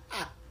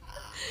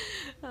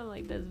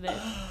like this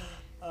bitch.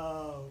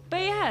 Oh,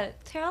 but yeah,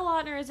 Taylor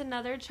Lautner is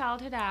another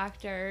childhood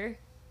actor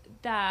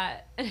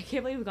that... And I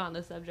can't believe we've gone on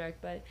this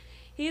subject, but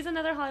he's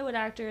another Hollywood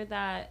actor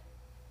that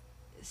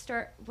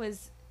started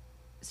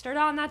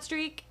on that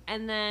streak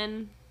and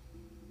then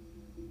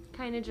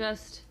kind of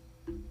just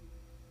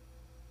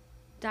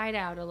died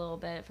out a little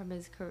bit from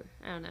his career.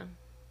 I don't know.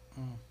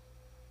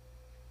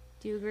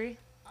 Do you agree?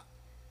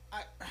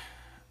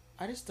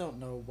 I just don't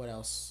know what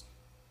else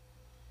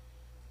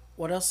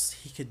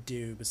he could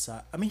do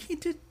besides... I mean, he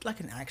did like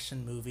an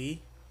action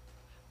movie.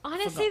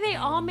 Honestly, they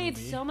all made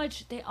so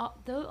much... a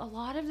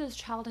lot of those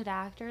childhood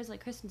actors,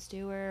 like Kristen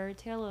Stewart,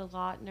 Taylor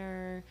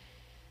Lautner...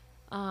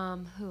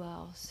 who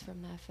else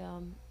from that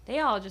film? They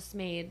all just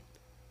made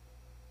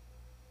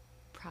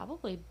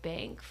probably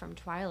bank from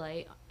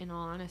Twilight, in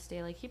all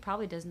honesty. Like, he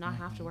probably does not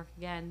have to work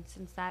again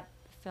since that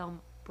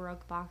film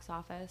broke box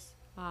office.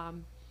 Now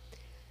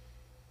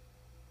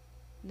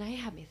you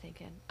have me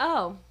thinking.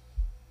 Oh!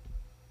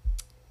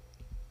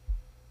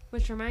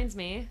 Which reminds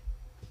me,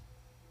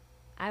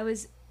 I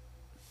was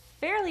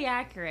fairly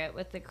accurate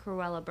with the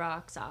Cruella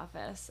box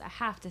office, I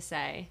have to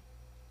say.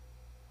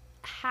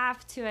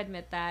 Have to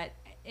admit that.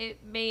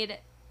 It made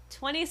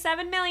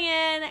 27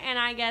 million and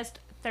I guessed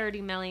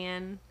 30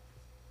 million.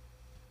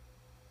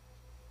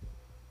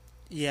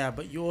 Yeah,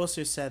 but you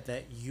also said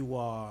that you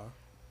are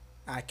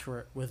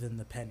accurate within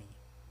the penny.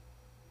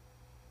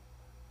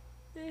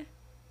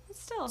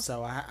 Still.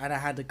 So I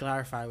had to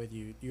clarify with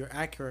you. You're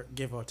accurate,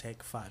 give or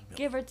take 5 million.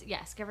 Give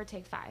or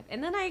take 5.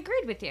 And then I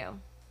agreed with you.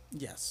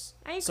 Yes.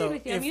 I agree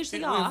with you. I'm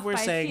usually off if we're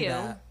by saying a few.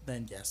 that,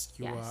 then yes,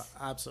 you Yes.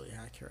 are absolutely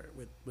accurate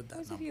with that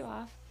There's a number. few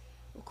off.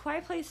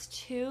 Quiet Place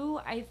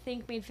 2, I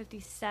think, made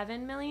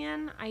 57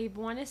 million. I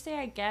want to say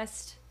I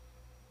guessed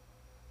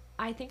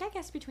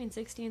between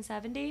 60 and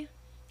 70.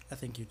 I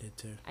think you did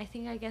too. I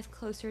think I guessed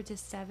closer to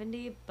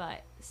 70,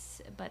 but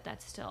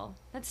that's still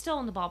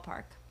in the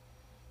ballpark.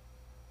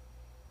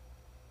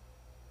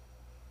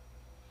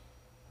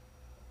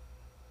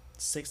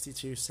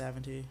 $62,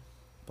 $70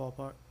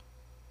 ballpark.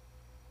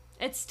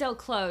 It's still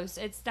close.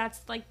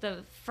 That's like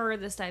the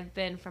furthest I've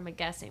been from a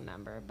guessing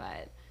number,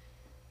 but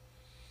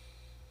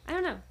I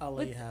don't know. I'll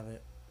let you have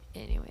it.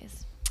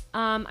 Anyways,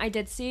 I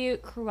did see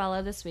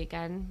Cruella this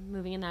weekend,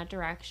 moving in that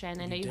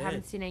direction. I know you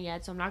haven't seen it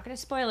yet, so I'm not going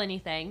to spoil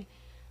anything.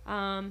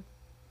 I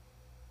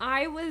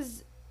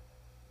was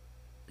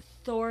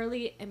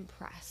thoroughly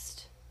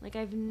impressed. Like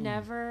I've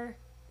never.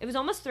 It was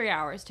almost 3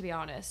 hours, to be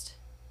honest.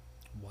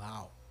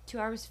 Wow. 2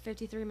 hours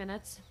 53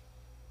 minutes.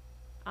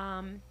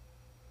 I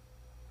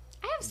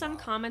have some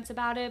comments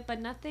about it, but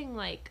nothing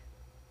like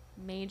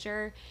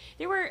major.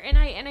 There were, and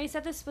I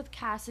said this with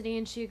Cassidy,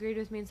 and she agreed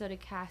with me, and so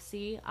did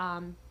Cassie.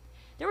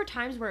 There were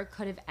times where it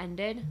could have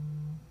ended,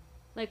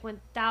 like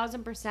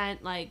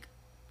 1000%, like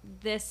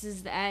this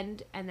is the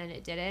end, and then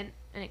it didn't,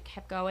 and it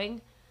kept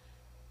going.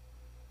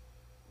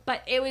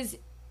 But it was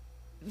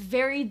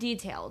very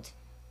detailed,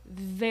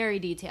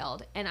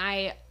 and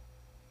I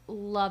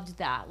loved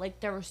that. Like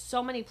there were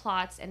so many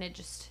plots, and it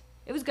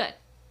was good.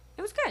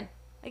 It was good.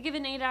 I give it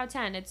an 8 out of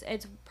 10.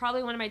 It's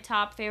probably one of my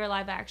top favorite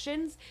live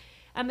actions.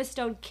 Emma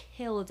Stone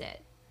killed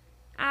it.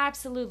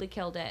 Absolutely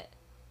killed it.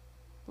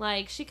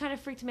 Like, she kind of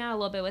freaked me out a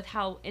little bit with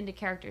how into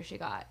character she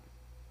got.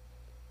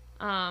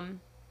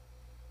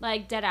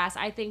 Like, deadass.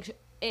 I think,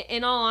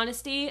 in all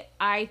honesty,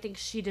 I think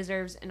she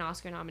deserves an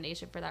Oscar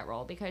nomination for that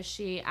role because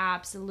she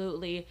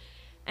absolutely,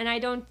 and I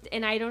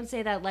don't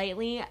say that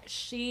lightly,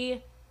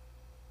 she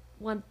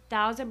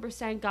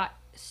 1000% got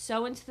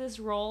so into this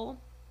role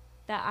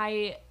that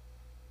I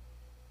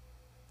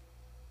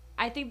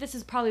think this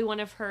is probably one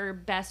of her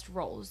best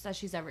roles that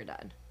she's ever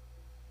done.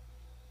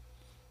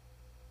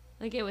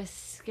 Like, it was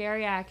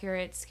scary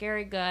accurate,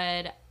 scary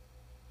good.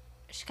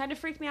 She kind of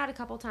freaked me out a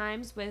couple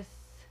times with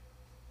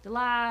the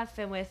laugh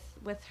and with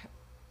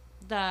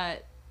the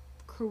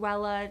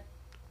Cruella,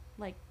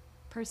 like,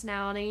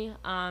 personality.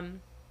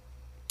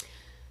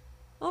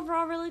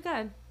 Overall, really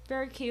good.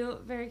 Very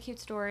cute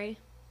story.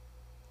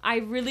 I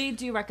really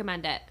do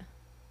recommend it.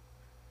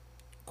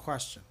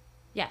 Question.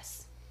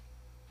 Yes.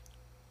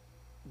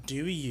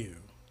 Do you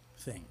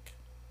think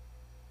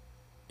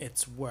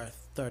it's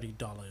worth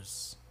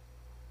 $30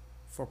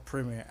 for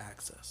Premier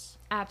Access?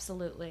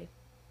 Absolutely.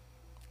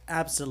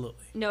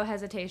 Absolutely. No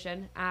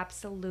hesitation.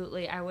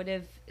 Absolutely. I would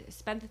have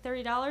spent the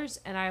 $30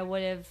 and I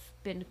would have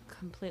been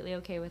completely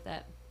okay with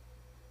it.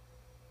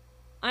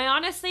 I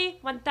honestly,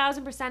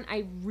 1000%,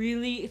 I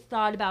really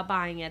thought about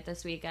buying it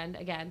this weekend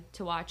again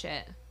to watch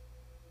it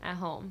at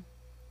home.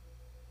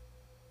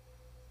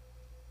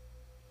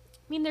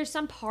 I mean, there's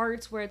some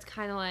parts where it's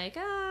kind of like,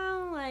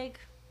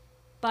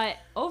 but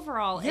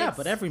overall, yeah,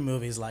 but every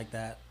movie's like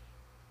that.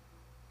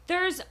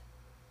 There's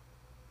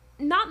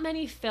not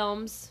many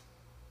films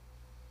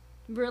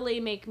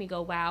really make me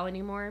go wow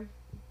anymore,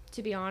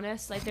 to be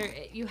honest. Like,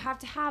 you have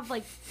to have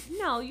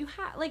deadass.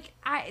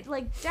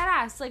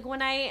 Like,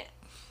 when I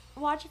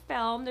watch a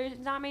film, there's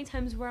not many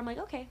times where I'm like,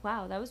 okay,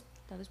 wow, that was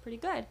pretty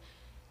good.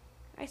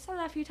 I saw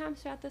that a few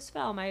times throughout this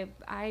film.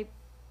 I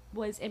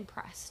was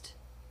impressed.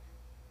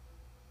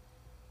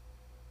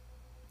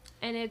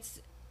 And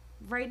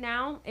right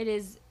now, it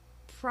is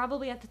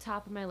probably at the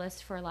top of my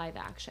list for live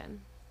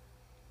action.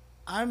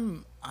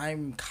 I'm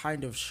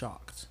kind of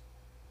shocked.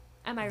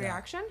 At my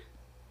reaction?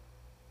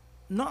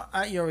 Not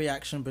at your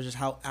reaction, but just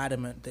how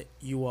adamant that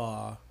you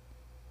are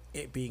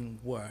it being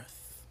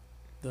worth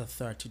the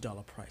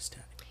 $30 price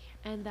tag.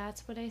 And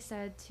that's what I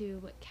said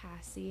to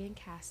Cassie and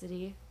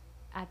Cassidy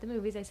at the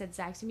movies. I said,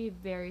 Zach's going to be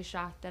very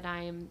shocked that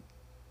I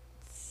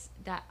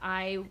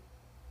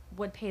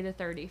would pay the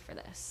 $30 for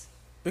this.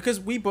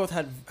 Because we both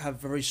have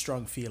very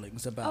strong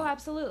feelings about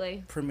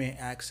absolutely. Premier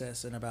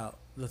Access and about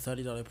the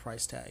 $30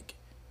 price tag.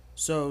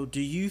 So do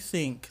you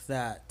think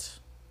that...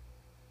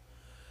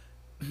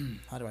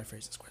 how do I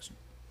phrase this question?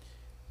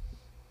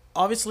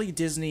 Obviously,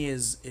 Disney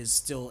is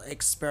still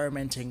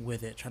experimenting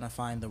with it, trying to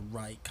find the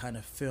right kind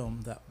of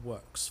film that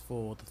works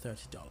for the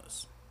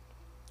 $30.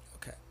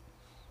 Okay.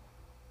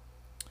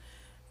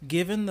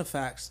 Given the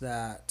fact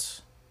that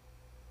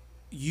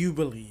you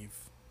believe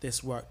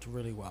this worked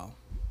really well,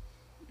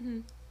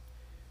 Mm-hmm.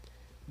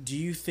 do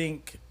you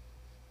think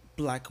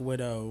Black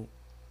Widow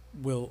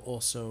will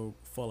also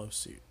follow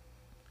suit.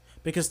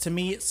 Because to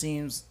me, it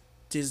seems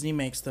Disney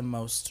makes the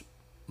most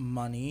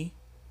money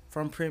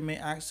from Premier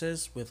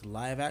Access with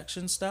live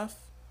action stuff,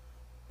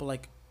 but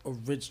like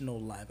original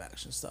live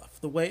action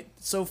stuff. The way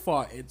so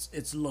far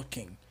it's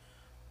looking.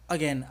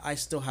 Again, I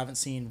still haven't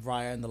seen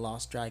Raya and the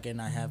Last Dragon.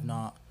 I have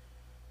not.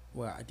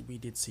 Well, we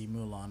did see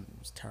Mulan. It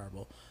was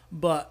terrible,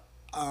 but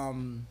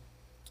I'm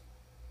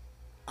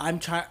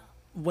trying.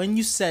 When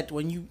you said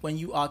when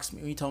you asked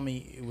me when you told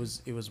me it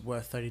was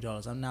worth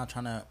 $30, I'm now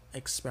trying to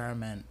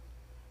experiment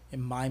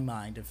in my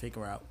mind and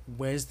figure out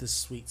where's the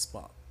sweet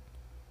spot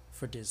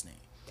for Disney.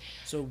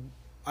 So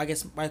I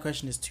guess my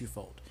question is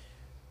twofold.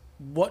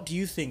 What do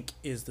you think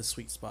is the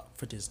sweet spot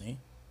for Disney?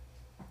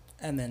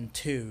 And then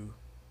two,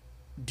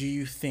 do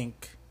you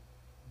think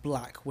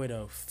Black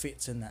Widow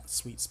fits in that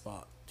sweet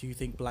spot? Do you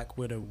think Black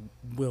Widow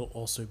will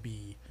also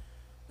be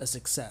a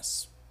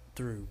success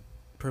through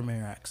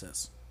Premier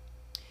Access?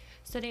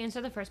 So to answer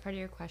the first part of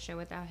your question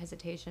without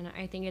hesitation,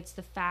 I think it's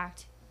the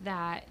fact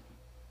that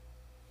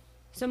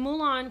so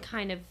Mulan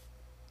kind of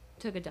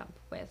took a dump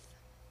with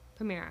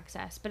Premier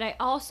Access, but I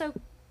also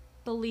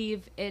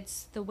believe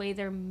it's the way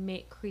they're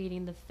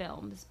creating the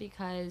films,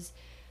 because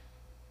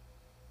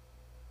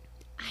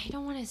I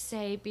don't want to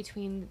say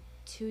between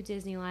two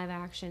Disney live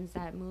actions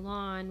that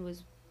Mulan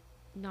was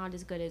not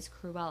as good as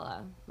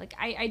Cruella. Like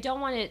I don't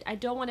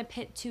want to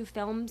pit two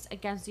films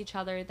against each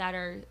other that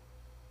are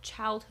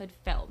childhood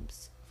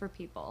films for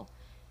people,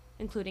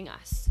 including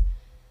us.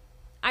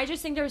 I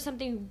just think there was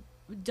something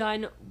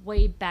done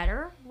way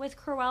better with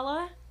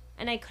Cruella,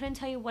 and I couldn't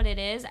tell you what it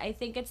is. I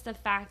think it's the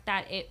fact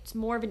that it's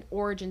more of an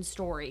origin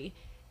story,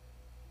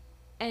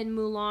 and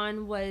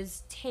Mulan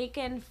was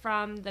taken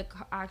from the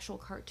actual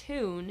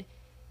cartoon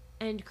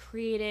and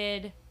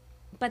created,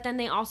 but then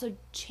they also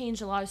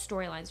changed a lot of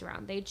storylines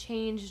around. They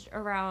changed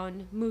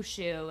around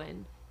Mushu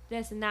and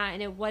this and that,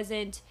 and it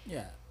wasn't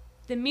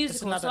the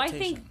musical. So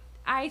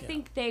I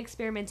think they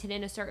experimented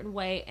in a certain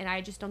way, and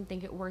I just don't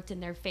think it worked in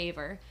their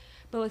favor.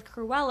 But with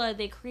Cruella,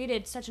 they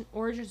created such an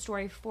origin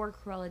story for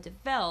Cruella de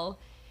Vil,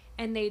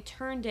 and they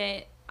turned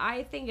it.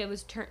 I think it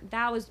was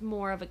that was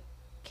more of a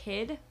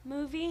kid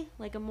movie,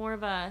 like a more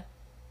of a.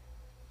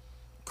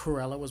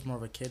 Cruella was more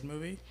of a kid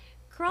movie.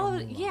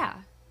 Cruella, yeah,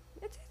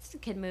 it's a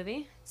kid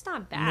movie. It's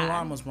not bad.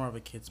 Mulan was more of a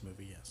kids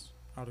movie. Yes,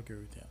 I would agree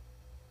with that.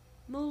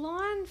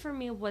 Mulan for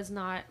me was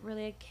not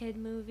really a kid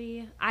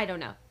movie. I don't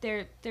know.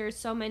 There's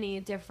so many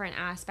different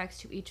aspects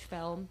to each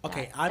film.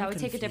 Okay, that would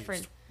take a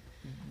different.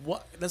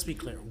 What? Let's be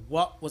clear.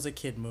 What was a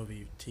kid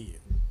movie to you?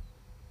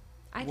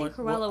 I think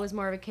Cruella was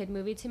more of a kid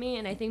movie to me,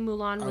 and I think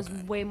Mulan was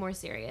way more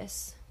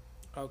serious.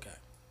 Okay.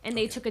 And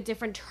they took a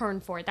different turn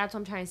for it. That's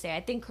what I'm trying to say.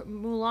 I think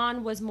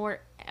Mulan was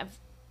more.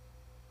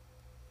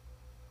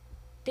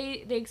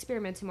 They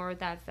experimented more with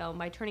that film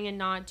by turning a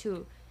nod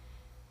to.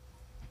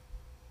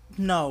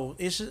 No,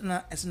 it's an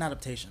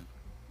adaptation.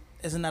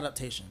 It's an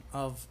adaptation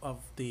of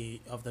the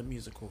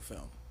musical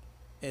film.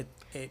 It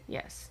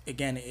yes.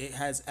 Again, it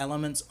has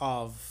elements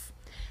of.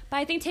 But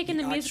I think taking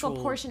the musical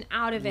portion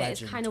out of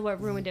it is kind of what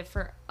ruined it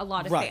for a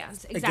lot of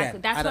fans. Exactly.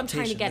 Again, that's what I'm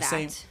trying to get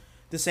at.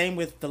 The same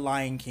with The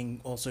Lion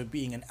King also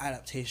being an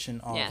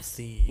adaptation of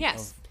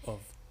of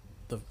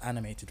the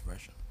animated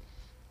version.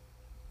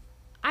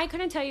 I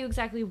couldn't tell you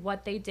exactly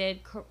what they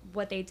did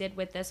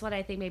with this one.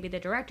 I think maybe the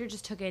director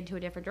just took it into a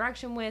different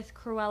direction with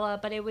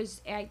Cruella, but it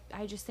was I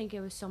just think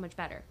it was so much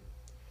better.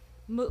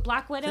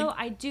 Black Widow,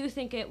 I do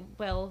think it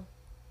will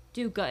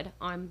do good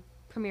on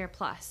Premiere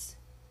Plus,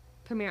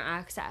 Premiere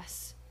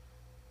Access.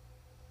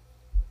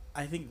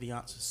 I think the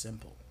answer is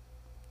simple.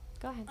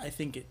 Go ahead. I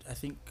think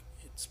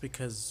it's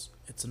because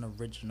it's an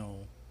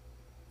original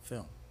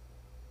film.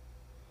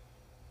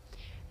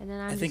 And then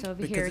I'm just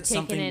over here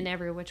taking it in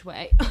every which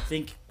way. I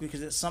think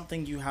because it's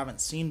something you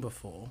haven't seen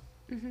before,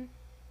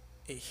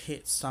 it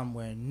hits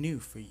somewhere new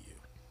for you.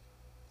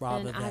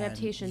 Rather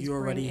than you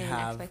already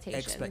have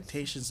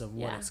expectations of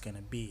what it's going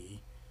to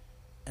be,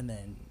 and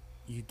then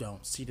you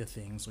don't see the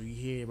things, or you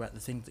hear about the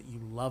things that you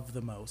love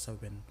the most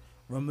have been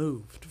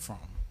removed from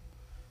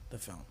the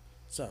film.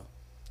 So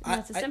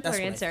that's a simpler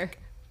answer.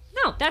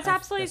 No, that's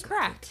absolutely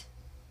correct.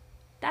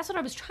 That's what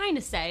I was trying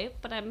to say,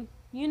 but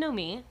you know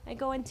me. I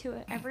go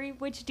into every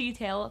which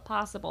detail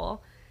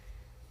possible.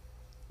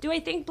 Do I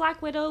think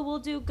Black Widow will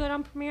do good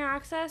on Premiere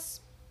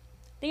Access?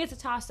 I think it's a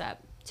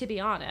toss-up, to be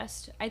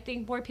honest. I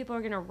think more people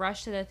are going to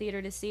rush to the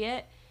theater to see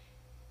it,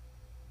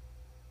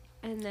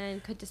 and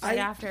then could decide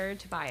after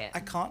to buy it. I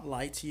can't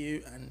lie to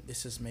you, and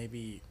this is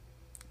maybe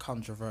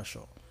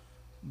controversial,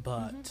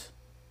 but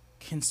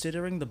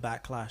considering the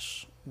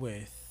backlash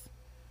with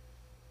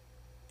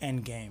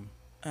Endgame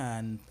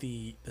and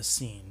the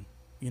scene,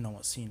 you know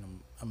what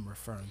scene I'm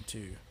referring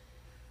to,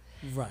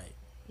 right?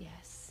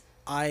 Yes.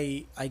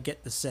 I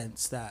get the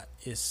sense that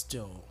is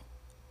still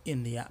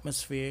in the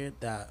atmosphere,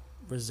 that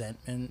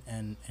resentment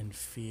and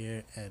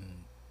fear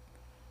and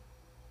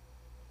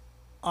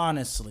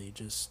honestly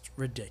just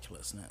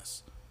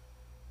ridiculousness.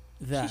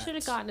 That she should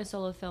have gotten a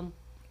solo film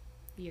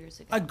years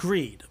ago.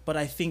 Agreed, but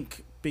I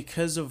think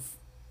because of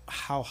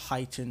how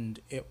heightened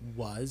it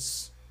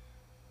was,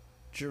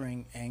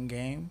 during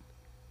Endgame,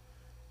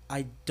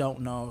 I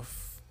don't know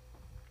if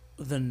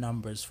the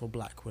numbers for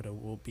Black Widow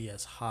will be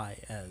as high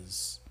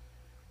as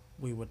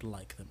we would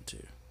like them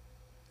to.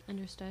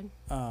 Understood.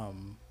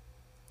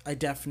 I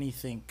definitely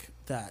think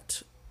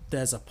that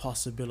there's a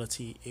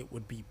possibility it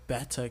would be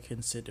better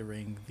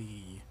considering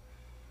the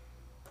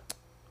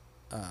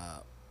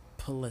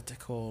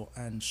political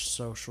and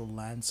social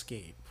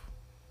landscape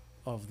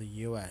of the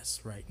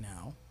US right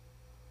now.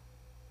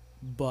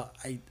 But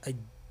I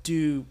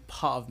do,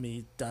 part of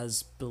me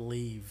does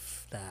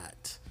believe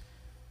that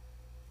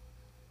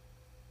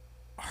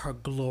her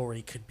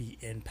glory could be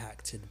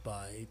impacted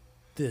by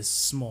this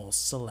small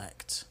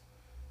select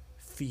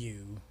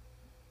few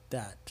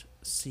that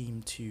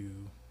seem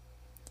to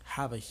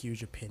have a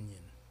huge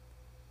opinion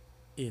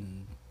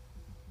in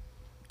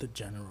the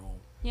general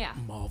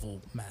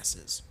Marvel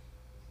masses.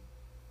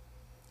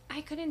 I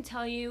couldn't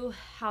tell you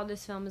how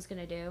this film is going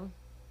to do.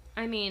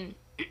 I mean,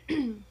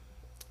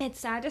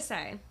 it's sad to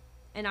say,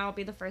 and I'll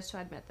be the first to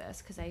admit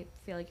this because I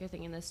feel like you're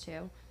thinking this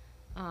too.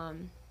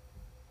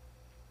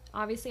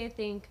 Obviously, I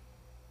think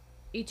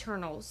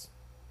Eternals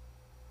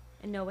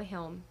and No Way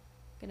Home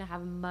gonna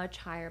have a much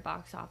higher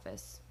box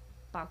office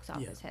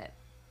hit,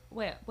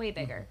 way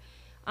bigger.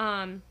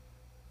 I'm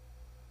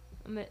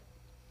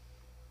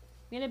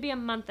gonna be a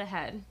month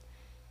ahead.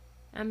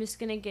 I'm just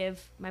gonna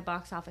give my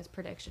box office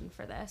prediction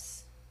for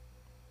this.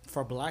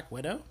 For Black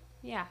Widow?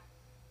 Yeah,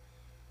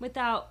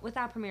 without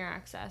Premiere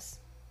Access.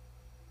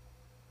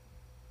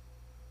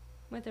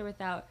 With or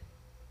without?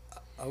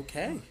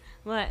 Okay.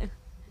 What?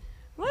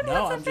 What?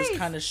 No, I'm just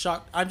kind of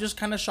shocked. I'm just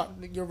kind of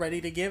shocked that you're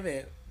ready to give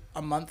it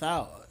a month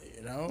out.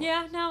 You know?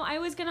 Yeah. No, I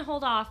was gonna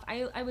hold off.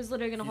 I was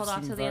literally gonna hold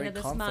off till the end of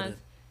this month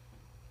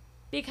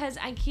because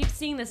I keep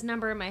seeing this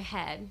number in my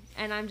head,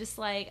 and I'm just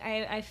like,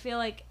 I feel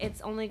like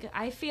it's only.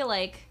 I feel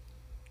like.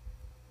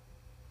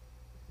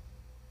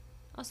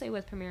 I'll say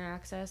with Premiere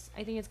Access,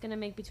 I think it's gonna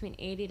make between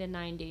 80 to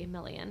 90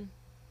 million.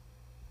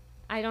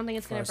 I don't think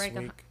it's gonna break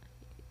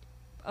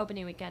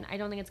opening weekend. I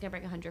don't think it's gonna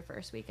break 100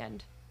 first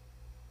weekend.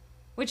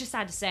 Which is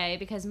sad to say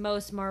because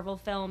most Marvel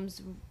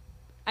films,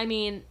 I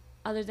mean,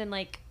 other than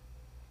like,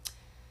 I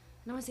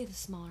don't want to say the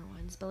smaller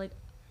ones, but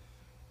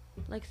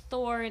like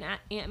Thor and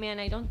Ant-Man,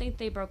 I don't think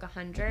they broke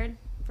 100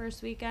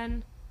 first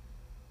weekend.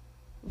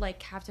 Like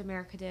Captain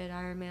America did,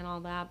 Iron Man,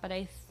 all that. But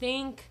I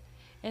think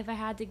if I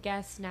had to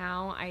guess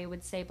now, I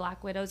would say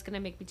Black Widow is going to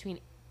make between,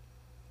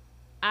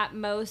 at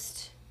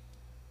most,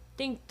 I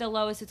think the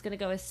lowest it's going to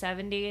go is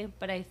 70,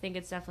 but I think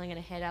it's definitely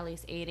going to hit at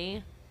least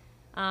 80.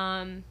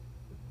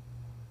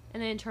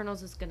 And then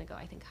Eternals is going to go,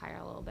 I think, higher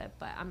a little bit.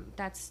 But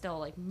that's still,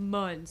 like,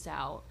 months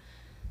out.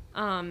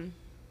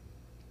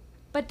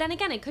 But then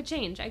again, it could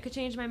change. I could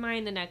change my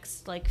mind the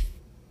next, like,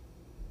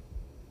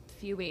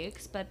 few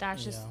weeks. But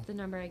that's just the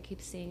number I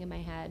keep seeing in my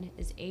head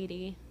is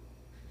 80.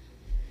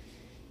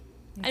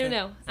 Okay. I don't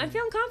know. I'm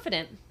feeling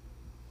confident.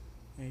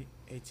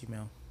 80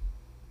 mil.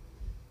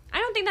 I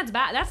don't think that's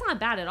bad. That's not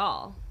bad at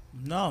all.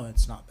 No,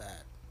 it's not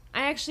bad.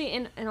 I actually,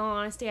 in all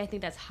honesty, I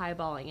think that's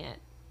highballing it.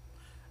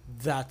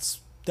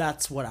 That's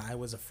what I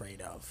was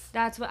afraid of.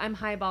 That's what I'm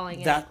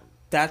highballing it.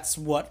 That's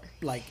what,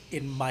 like,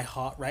 in my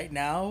heart right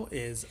now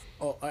is,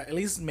 or at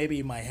least maybe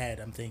in my head,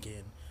 I'm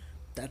thinking,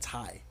 that's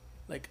high.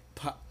 Like,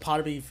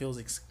 part of me feels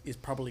is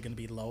probably going to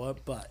be lower,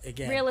 but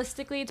again...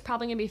 Realistically, it's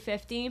probably going to be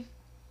 50,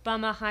 but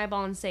I'm going to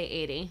highball and say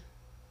 80.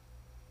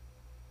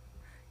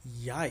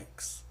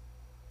 Yikes.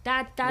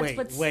 That's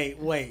what's... Wait.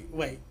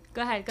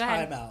 Go ahead.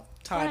 Time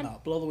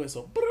out. Blow the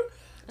whistle. Okay.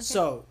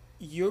 So,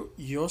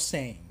 you're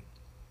saying...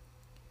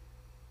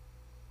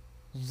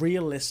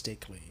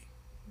 realistically,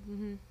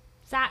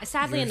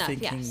 sadly enough,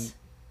 yes.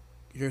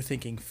 You're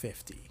thinking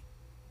 50.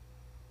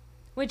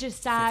 Which is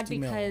sad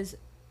because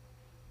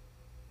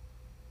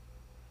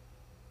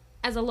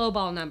as a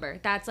lowball number,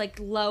 that's like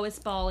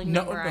lowest balling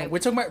number. No, we're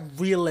talking about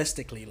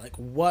realistically. Like,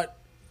 what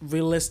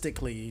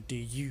realistically do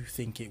you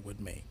think it would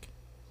make?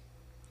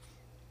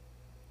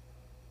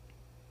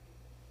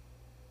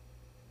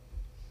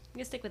 I'm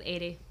gonna stick with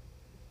 80.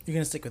 You're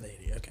gonna stick with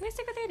 80, okay? I'm gonna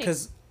stick with 80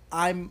 because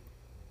I'm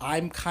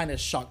kind of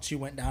shocked you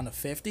went down to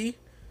 50.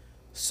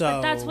 So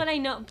but that's what I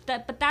know.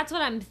 But that's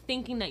what I'm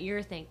thinking that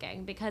you're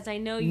thinking because I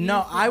know you.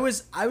 No, I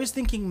was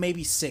thinking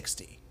maybe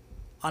 60.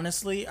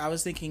 Honestly, I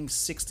was thinking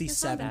 60,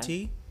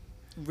 70.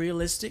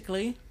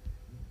 Realistically,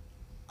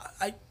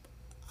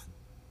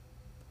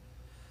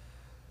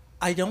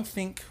 I don't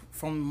think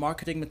from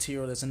marketing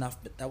material there's enough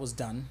that was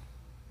done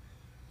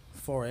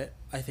for it.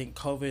 I think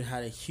COVID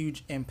had a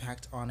huge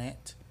impact on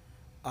it.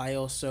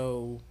 I'm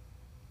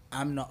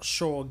not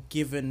sure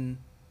given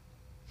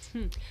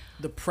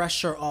the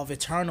pressure of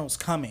Eternals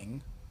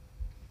coming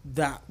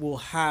that will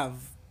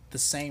have the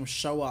same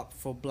show up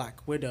for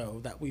Black Widow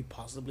that we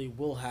possibly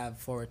will have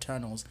for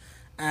Eternals,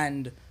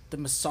 and the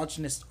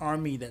misogynist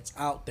army that's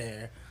out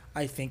there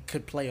I think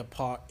could play a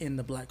part in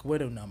the Black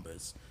Widow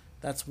numbers.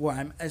 That's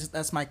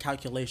my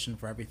calculation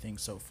for everything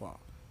so far.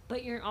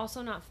 But you're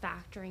also not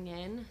factoring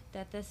in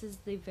that this is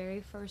the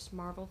very first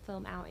Marvel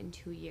film out in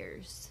 2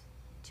 years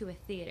to a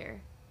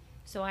theater.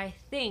 So I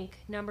think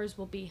numbers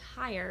will be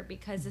higher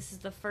because this is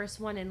the first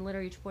one in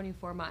literally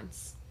 24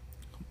 months.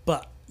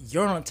 But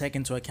you're not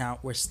taking into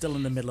account we're still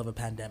in the middle of a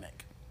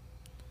pandemic.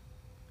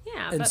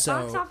 Yeah, And but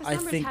so box office I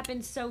numbers think- have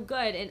been so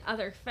good in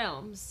other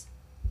films.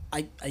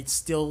 I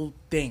still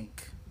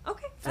think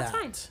Okay, that's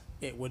fine. that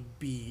it would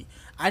be.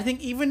 I think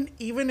even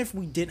if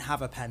we didn't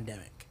have a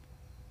pandemic,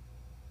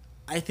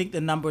 I think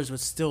the numbers would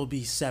still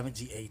be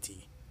 70,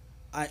 80.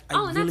 I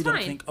Oh, and really that's don't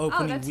fine. think Oh,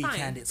 opening that's weekend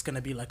fine. it's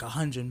gonna be like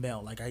 100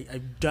 mil. Like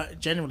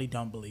genuinely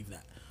don't believe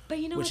that. But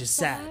you know which what's is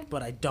sad,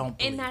 but I don't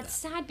believe and that's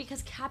that. sad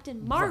because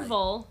Captain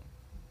Marvel.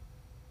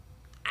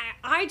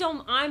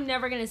 I'm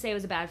never gonna say it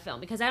was a bad film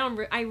because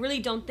I really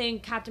don't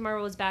think Captain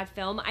Marvel was a bad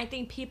film. I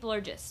think people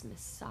are just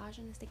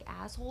misogynistic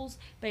assholes.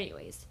 But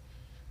anyways,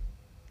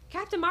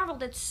 Captain Marvel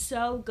did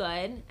so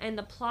good, and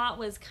the plot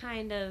was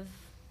kind of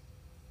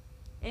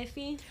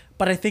iffy.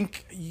 But I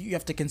think you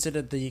have to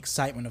consider the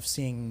excitement of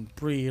seeing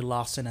Brie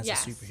Larson as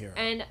Yes, a superhero.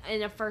 and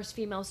in a first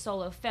female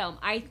solo film.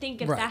 I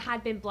think if Right. that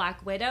had been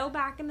Black Widow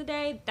back in the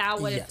day,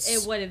 that would have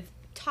Yes. it would have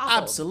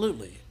toppled.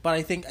 Absolutely. But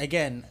I think,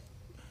 again,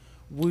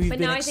 we've But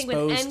been now I think with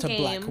exposed to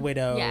Black Endgame,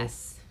 Widow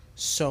yes.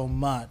 so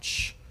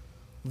much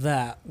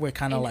that we're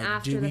kind of And like,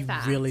 after do the we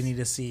fact. really need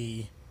to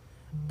see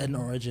an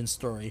origin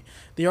story?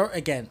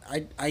 Again,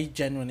 I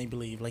genuinely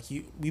believe, like,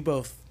 we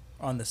both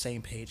are on the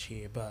same page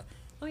here, but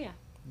Oh yeah.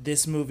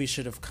 this movie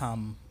should have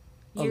come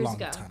a Years long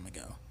ago. time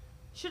ago.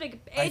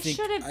 It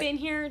should have been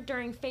here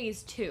during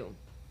phase 2.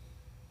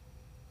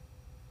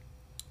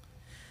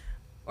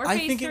 Or I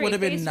phase think it 3. would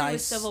have been Phase 3 was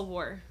nice. Civil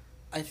War.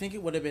 I think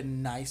it would have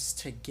been nice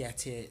to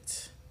get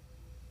it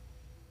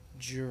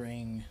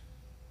during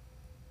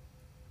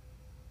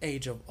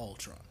Age of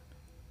Ultron.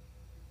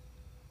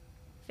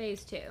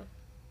 Phase 2.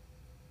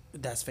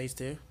 That's phase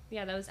 2?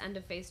 Yeah, that was end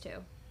of phase 2.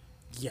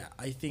 Yeah,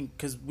 I think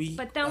because we.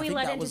 But then I we think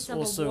led that into was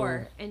Civil also-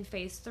 War in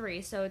phase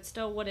 3, so it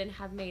still wouldn't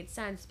have made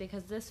sense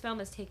because this film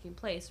is taking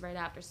place right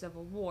after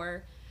Civil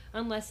War,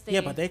 unless they.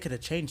 Yeah, but they could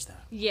have changed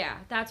that. Yeah,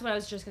 that's what I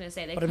was just gonna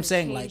say. They But I'm could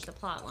saying, change like, the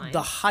plot line.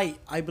 the height,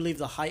 I believe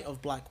the height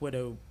of Black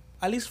Widow,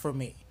 at least for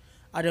me,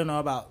 I don't know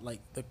about,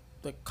 like, the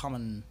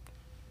common,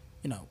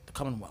 the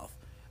Commonwealth,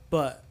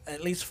 but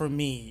at least for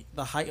me,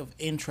 the height of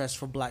interest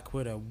for Black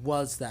Widow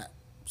was that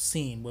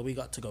scene where we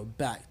got to go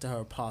back to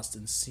her past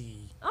and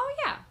see. Oh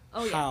yeah.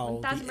 Oh yeah. How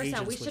the 1,000%. We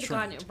agents were should have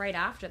gotten trained. it right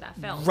after that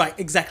film. Right,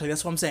 exactly,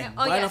 that's what I'm saying.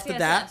 Yeah, oh, right yes, after yes,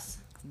 that, yes.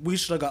 we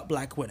should have got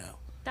Black Widow.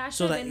 That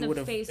So should that have it been would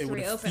the have phase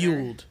 3 opener.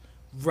 fueled.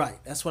 Right,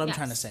 that's what I'm Yes.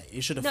 trying to say.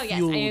 It should have No, yes,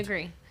 fueled I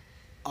agree.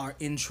 our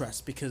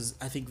interest, because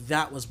I think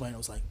that was when it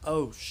was like,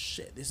 oh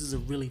shit, this is a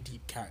really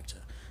deep character.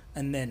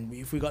 And then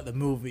if we got the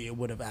movie, it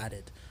would have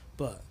added.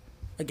 But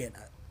again,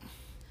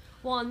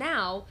 Well,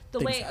 now the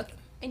Things way, happen.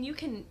 and you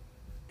can,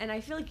 and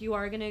I feel like you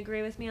are gonna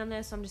agree with me on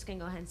this. So I'm just gonna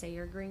go ahead and say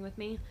you're agreeing with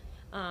me.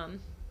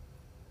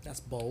 that's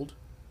bold.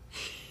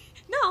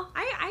 No,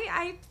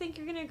 I think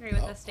you're gonna agree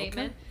with this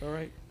statement. Okay. All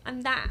right.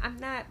 I'm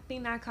not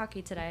being that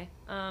cocky today.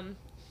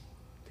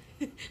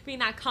 Being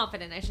that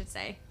confident, I should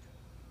say.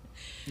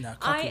 No,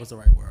 cocky I- was the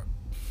right word.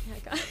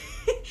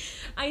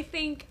 I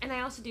think, and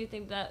I also do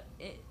think that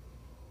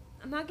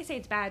I'm not gonna say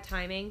it's bad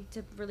timing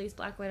to release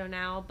Black Widow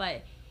now, but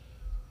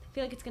I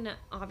feel like it's gonna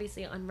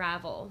obviously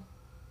unravel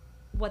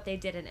what they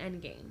did in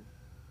Endgame,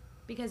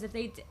 because if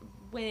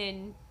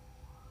when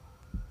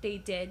they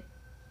did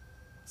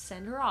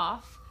send her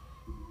off,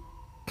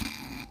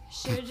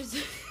 should just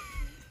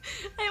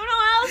I don't know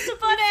how else to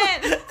put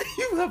it.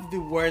 You have the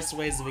worst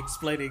ways of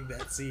explaining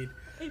that scene.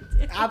 I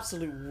did.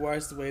 Absolute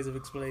worst ways of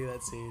explaining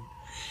that scene.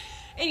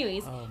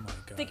 Anyways, Oh my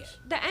gosh.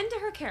 the end to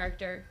her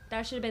character,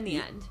 that should have been the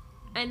end.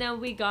 And then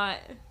we got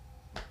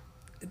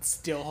It's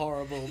still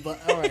horrible, but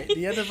all right.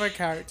 The end of her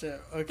character.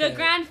 Okay. the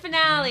grand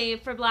finale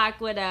for Black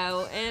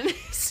Widow, and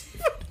It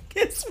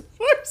gets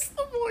worse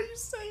the more you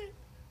say it.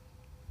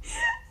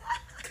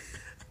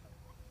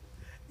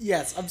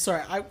 Yes, I'm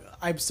sorry.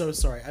 I'm so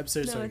sorry. I'm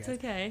so No, sorry. it's guys.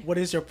 okay. What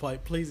is your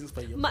point? Please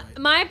explain your point.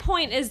 my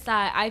point is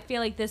that I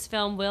feel like this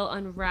film will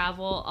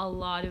unravel a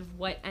lot of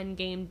what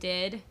Endgame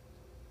did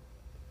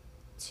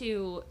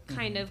to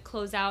kind of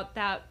close out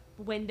that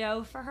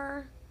window for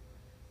her.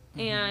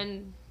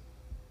 And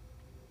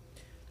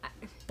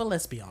But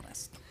let's be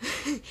honest.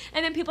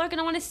 and then people are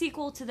gonna want a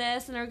sequel to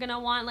this, and they're gonna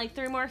want like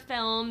 3 more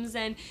films,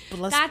 and But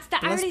I let's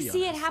already be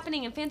see it honest.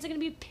 happening, and fans are gonna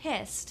be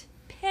pissed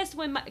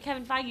when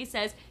Kevin Feige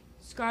says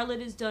Scarlet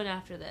is done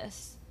after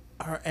this.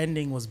 Her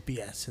ending was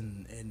BS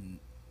in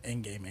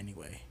Endgame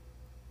anyway.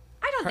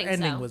 I don't Her think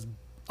ending so. was.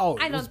 Oh,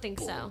 I it was don't think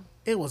bull. so.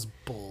 It was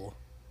bull.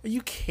 Are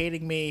you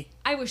kidding me?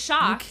 I was Are you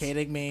shocked.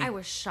 kidding me? I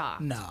was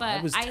shocked. No, but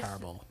it was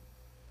terrible.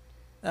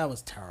 That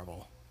was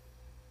terrible.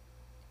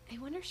 I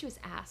wonder if she was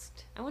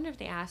asked. I wonder if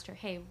they asked her,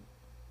 "Hey,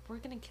 we're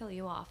gonna kill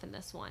you off in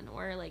this one,"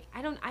 or like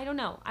I don't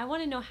know. I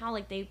want to know how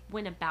like they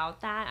went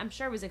about that. I'm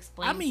sure it was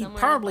explained. I mean, somewhere,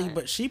 probably,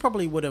 but she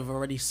probably would have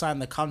already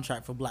signed the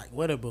contract for Black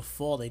Widow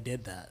before they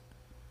did that.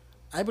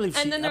 I believe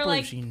And she. then I they're believe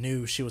like- she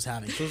knew she was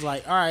having. She was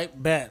like, "All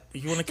right, bet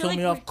if you want to They're kill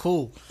me like, off,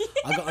 cool.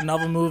 I got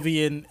another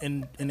movie in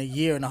a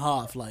year and a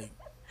half. Like,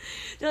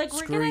 They're like, we're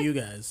Screw gonna you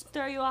guys.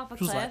 throw you off a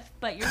She was cliff, like-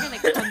 but you're gonna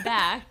come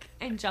back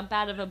and jump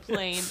out of a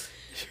plane.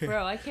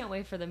 Bro, I can't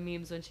wait for the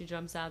memes when she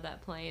jumps out of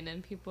that plane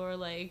and people are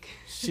like,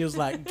 She was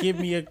like, give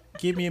me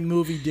a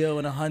movie deal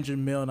and $100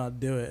 million, I'll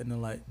do it. And they're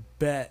like,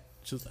 bet.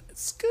 She was like,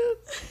 scoot.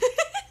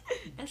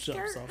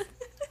 Jumps off.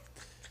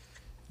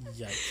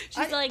 Yikes.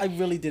 I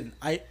really didn't.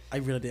 I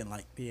really didn't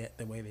like the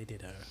way they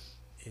did her.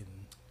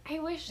 I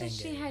wish that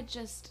she Endgame. had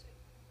just.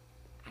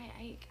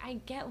 I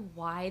get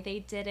why they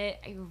did it.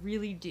 I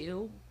really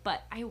do,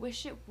 but I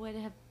wish it would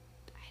have.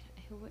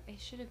 It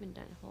should have been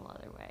done a whole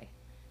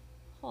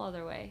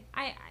other way.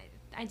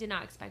 I did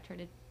not expect her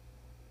to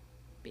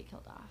be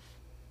killed off.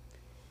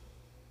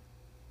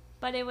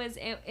 But it was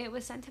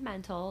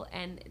sentimental,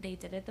 and they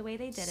did it the way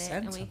they did it,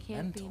 and we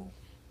can't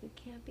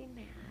be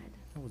mad.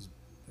 It was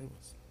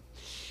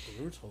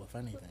brutal, if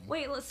anything.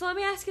 Wait, so let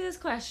me ask you this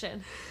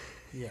question.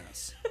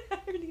 Yes. I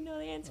already know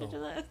the answer to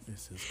this.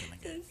 This is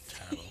gonna get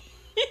terrible.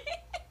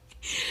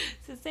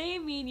 So say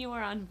me and you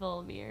were on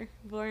Vormir,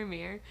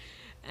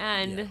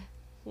 and Yeah.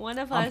 one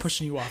of I'm us.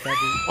 pushing you off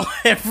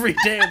every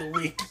day of the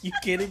week. You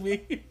kidding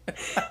me?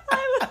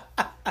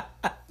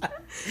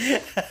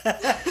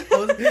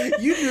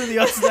 You knew the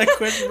answer to that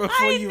question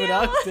before you even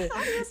asked it.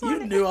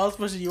 You knew I was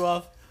pushing you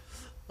off.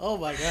 Oh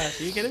my gosh,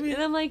 are you kidding me?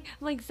 And I'm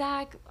like,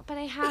 Zach, but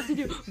I have to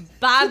do.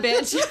 Bye,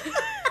 bitch.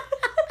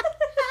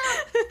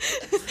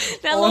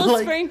 That Or little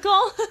like-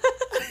 sprinkle.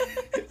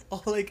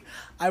 Or like,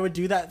 I would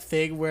do that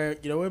thing where,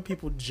 you know, when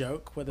people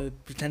joke, where they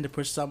pretend to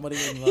push somebody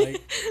and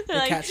like they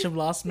Like, catch them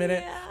last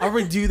minute. yeah. I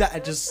would do that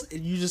and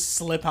you just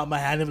slip out my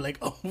hand and be like,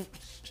 oh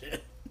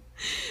shit.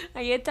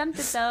 Are you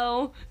tempted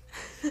though?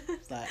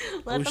 It's like,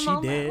 Let oh, them she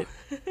all did.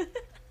 know.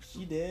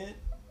 She did.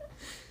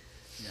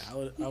 Yeah, I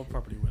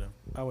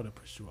would have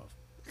pushed you off,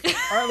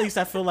 or at least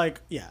I feel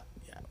like, yeah,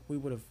 we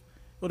would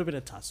have been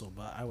a tussle,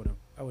 but I would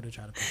have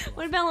tried to push you Would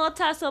off. have been a little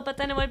tussle, but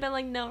then it would have been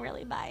like, no,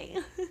 really, bye.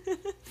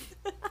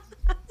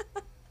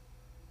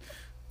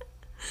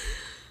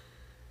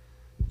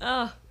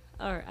 Oh,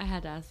 or I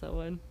had to ask that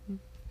one.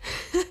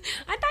 I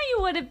thought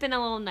you would have been a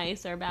little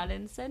nicer about it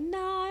and said, no,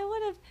 I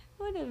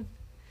would have.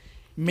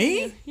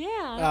 Me?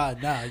 Yeah.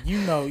 Nah, you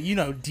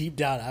know, deep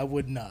down I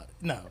would not.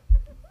 No.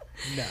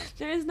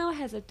 There is no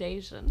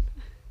hesitation.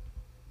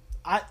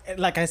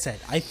 Like I said,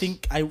 I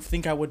think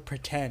I would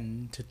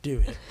pretend to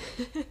do it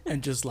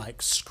and just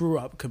like screw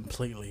up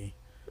completely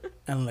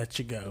and let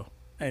you go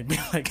and be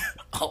like,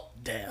 oh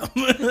damn,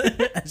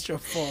 as you're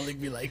falling,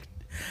 be like,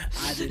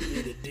 I didn't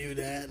mean to do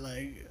that.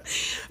 Like,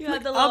 You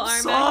had the little I'm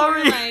arm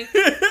sorry. out here,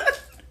 like,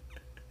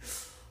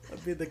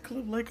 I'd be in the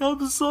clip like,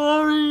 I'm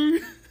sorry.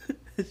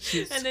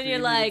 She's and then you're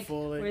screaming like,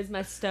 falling. where's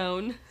my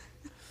stone?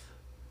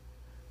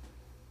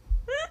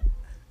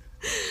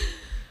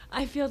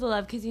 I feel the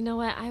love, because you know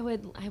what? I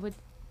would.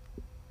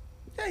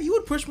 Yeah, you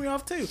would push me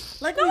off too.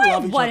 Like, No, we I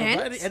love each other, but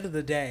wouldn't. at the end of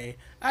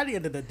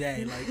the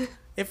day, like,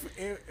 if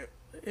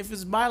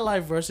it's my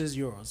life versus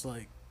yours,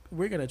 like,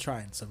 we're gonna try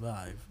and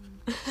survive.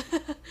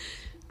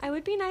 I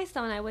would be nice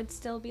though, and I would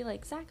still be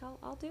like, Zach,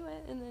 I'll do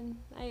it, and then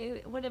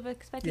I would have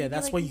expected. Yeah, you to be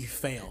that's like, where you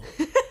fail.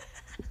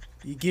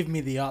 You give me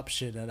the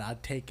option, and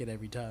I'd take it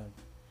every time.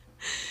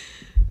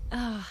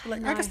 Oh,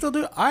 Like, no, I can still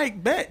do it. I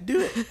bet, do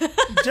it.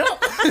 Jump.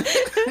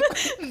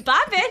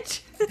 Bye,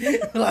 bitch.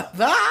 Like,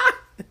 ah!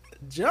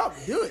 Jump,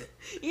 do it.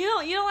 You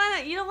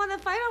don't want to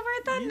fight over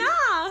it then?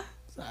 Yeah.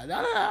 Nah.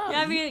 No. You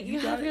have your, you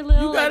got have it. your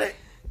little You got like, it.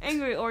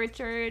 angry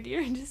orchard.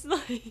 You're just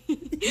like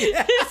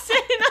Yeah. just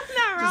sitting on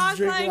that Just rock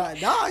drinking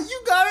like, nah,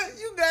 you got it.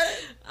 You got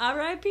it.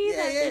 R.I.P. Yeah,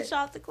 that yeah. bitch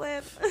off the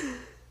cliff.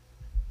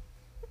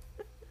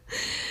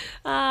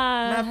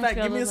 Matter of I fact,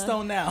 feel give me the a love.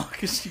 stone now,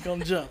 because she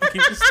gonna jump. Give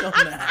me a stone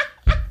now.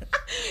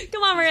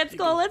 Come on, we're at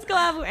school. Let's go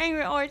have an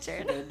angry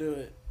orchard.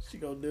 She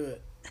gonna do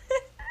it.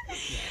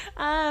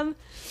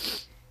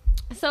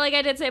 So like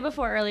I did say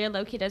before earlier,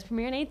 Loki does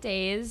premiere in 8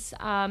 days.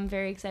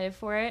 Very excited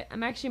for it.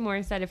 I'm actually more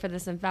excited for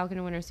this than Falcon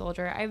and Winter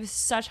Soldier. I have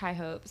such high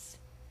hopes.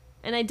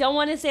 And I don't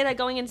want to say that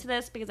going into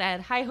this because I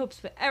had high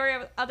hopes with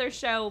every other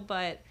show,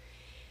 but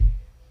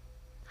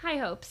high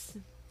hopes.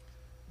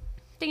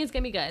 Think it's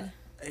gonna be good.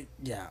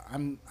 Yeah,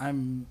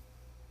 I'm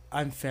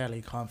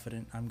fairly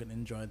confident I'm gonna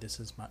enjoy this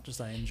as much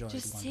as I enjoyed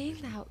Just one. seeing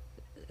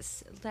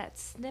that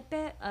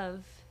snippet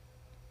of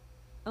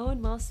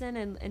Owen Wilson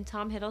and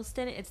Tom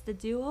Hiddleston, it's the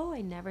duo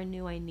I never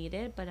knew I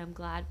needed, but I'm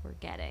glad we're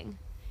getting.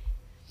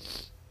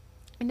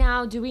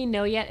 Now, do we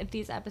know yet if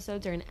these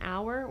episodes are an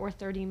hour or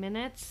 30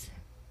 minutes?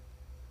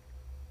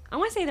 I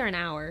want to say they're an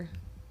hour.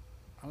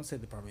 I would say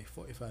they're probably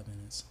 45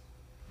 minutes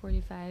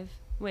 45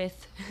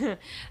 with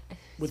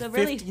with so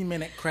really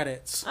 15-minute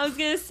credits. I was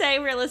going to say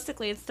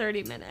realistically it's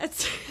 30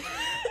 minutes.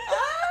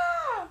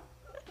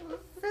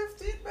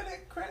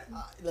 15-minute credit.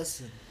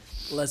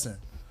 Listen.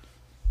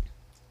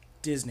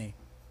 Disney,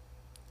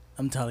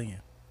 I'm telling you,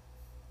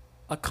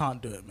 I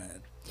can't do it,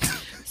 man.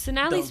 So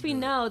now at Don't least we do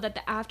it. know that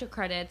the after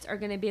credits are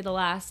going to be the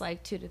last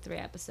like 2 to 3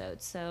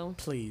 episodes. So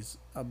Please,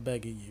 I'm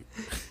begging you,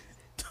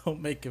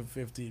 don't make it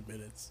 15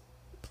 minutes,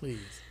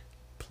 please.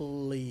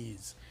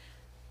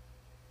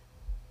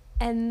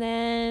 and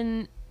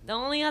then the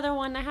only other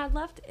one I had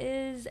left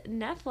is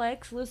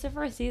Netflix.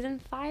 Lucifer season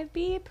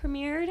 5B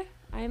premiered.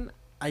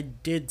 I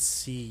did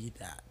see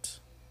that.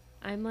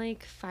 I'm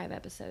like 5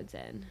 episodes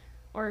in,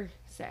 or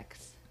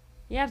 6.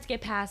 You have to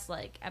get past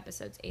like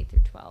episodes 8 through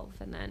 12,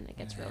 and then it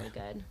gets really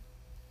good.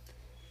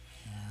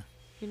 Yeah.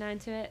 You're not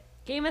into it?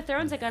 Game of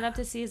Thrones, I got up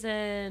to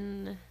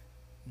season...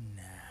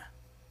 Nah.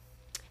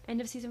 End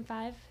of season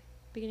 5,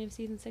 beginning of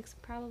season 6,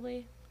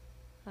 probably.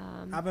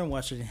 I've been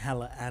watching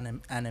hella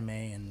anime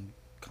and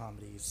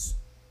comedies.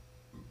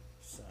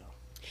 So,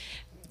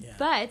 yeah.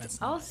 But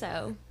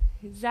also,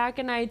 Zach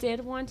and I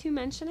did want to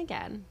mention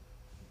again,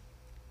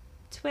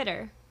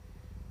 Twitter,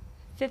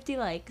 50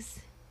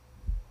 likes,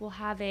 will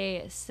have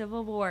a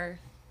Civil War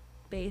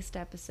based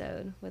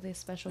episode with a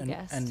special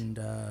guest. And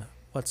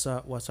what's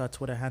our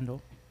Twitter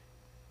handle?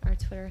 Our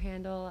Twitter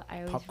handle,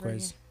 I always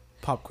forget.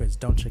 Pop quiz.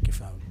 Don't check your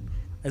phone.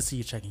 I see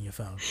you checking your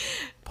phone.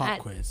 Pop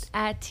quiz.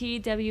 At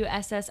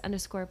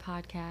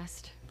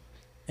TWSS_podcast.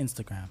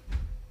 Instagram.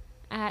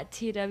 At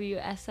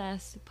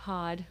TWSS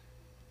pod.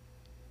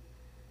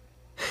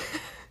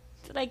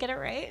 Did I get it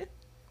right?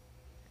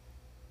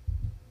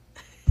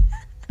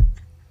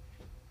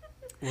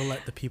 We'll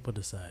let the people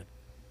decide.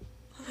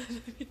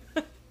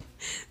 A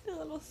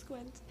little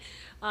squint.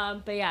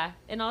 But yeah,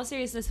 in all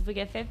seriousness, if we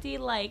get 50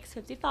 likes,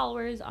 50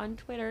 followers on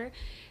Twitter,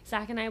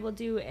 Zach and I will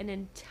do an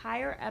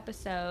entire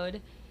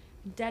episode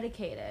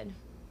dedicated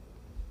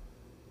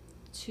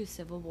to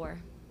Civil War.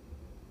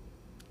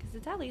 Because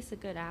it's at least a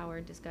good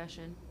hour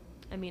discussion.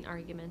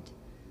 Argument.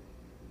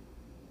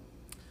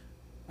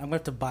 I'm going to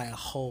have to buy a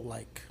whole,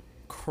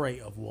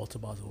 crate of water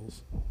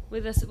bottles.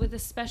 With a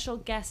special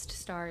guest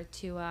star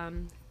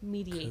to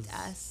mediate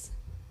us.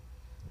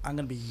 I'm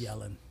going to be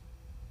yelling.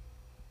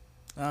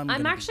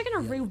 I'm actually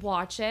going to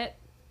rewatch it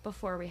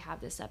before we have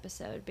this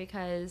episode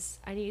because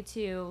I need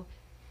to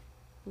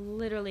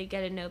literally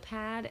get a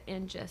notepad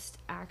and just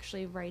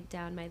actually write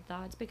down my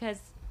thoughts because,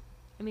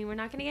 we're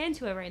not going to get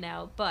into it right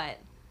now, but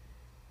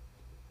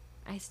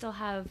I still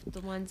have the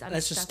ones I'm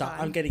Let's just stuck stop.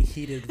 on. I'm getting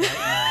heated right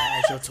now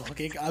as you're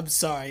talking. I'm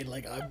sorry.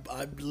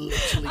 I'm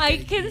literally I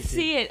can heated.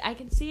 see it. I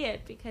can see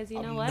it because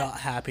you know what? I'm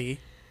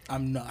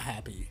not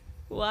happy.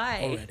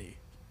 Why? Already.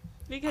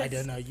 Because I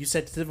don't know. You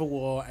said Civil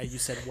War and you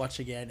said watch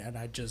again, and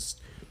I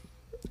just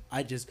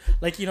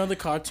the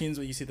cartoons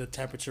where you see the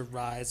temperature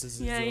rises.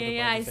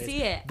 Yeah. I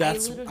see it.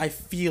 I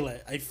feel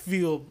it. I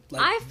feel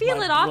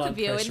it off of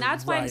you, and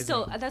that's why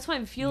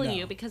I'm feeling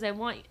you because I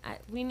want.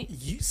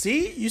 You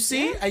see,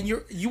 yeah. And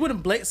you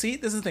wouldn't blame. See,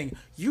 this is the thing.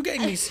 You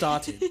getting me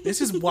started.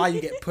 This is why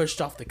you get pushed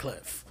off the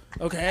cliff.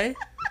 Okay.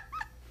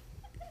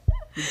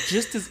 You're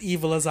just as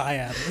evil as I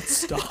am. Let's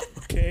stop.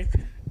 Okay.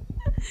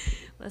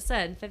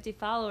 Listen, 50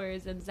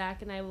 followers, and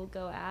Zach and I will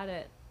go at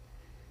it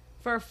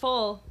for a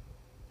full,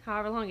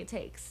 however long it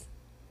takes.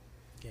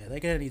 Yeah, they're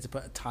gonna need to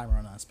put a timer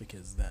on us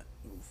because that.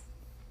 Oof.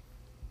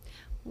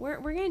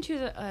 We're gonna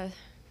choose a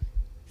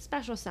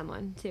special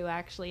someone to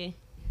actually.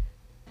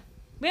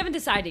 We haven't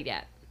decided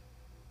yet.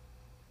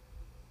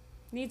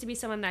 Needs to be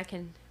someone that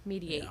can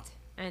mediate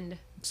and.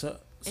 So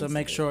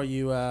make sure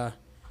you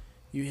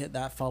hit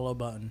that follow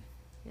button.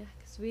 Yeah,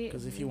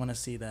 because if you want to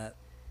see that.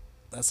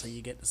 That's how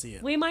you get to see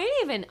it. We might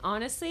even,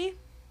 honestly,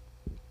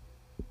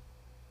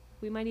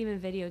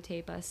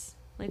 videotape us.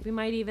 We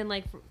might even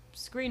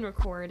screen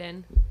record,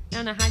 and I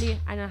don't know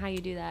how you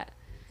do that.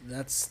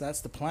 That's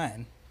the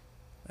plan.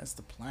 That's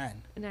the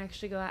plan. And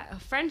actually go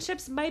out.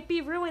 Friendships might be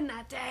ruined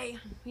that day.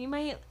 We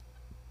might.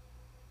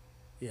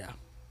 Yeah.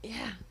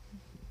 Yeah.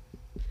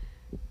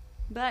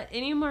 But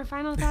any more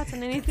final thoughts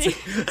on anything?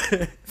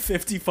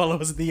 50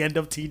 followers at the end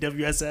of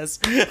TWSS.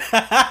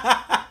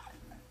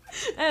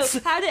 Oh,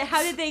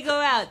 how did they go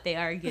out? They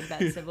argued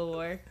about Civil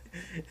War.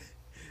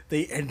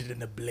 They ended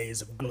in a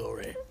blaze of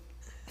glory.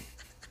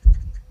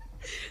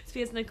 It's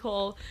because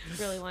Nicole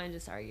really wanted to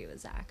just argue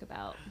with Zach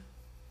about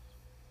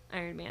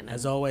Iron Man.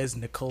 As always,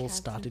 Nicole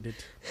started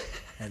it,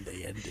 and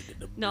they ended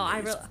in a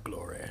blaze of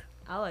glory.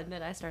 I'll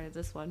admit I started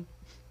this one.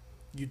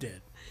 You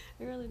did.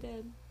 I really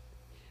did.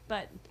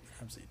 But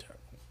absolutely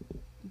terrible.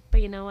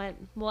 But you know what?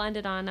 We'll end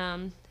it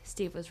on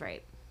Steve was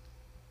right.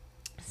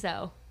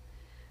 So.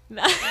 Yo!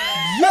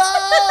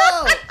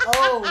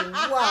 Oh,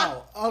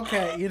 wow.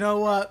 Okay, you know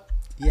what?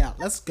 Yeah,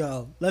 let's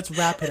go. Let's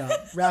wrap it up.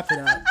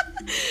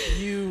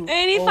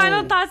 Any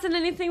final thoughts on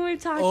anything we've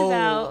talked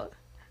about?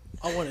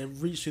 I want to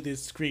reach through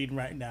this screen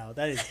right now.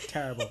 That is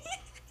terrible.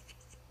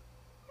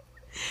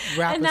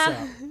 Wrap us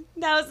up.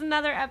 That was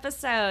another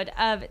episode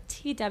of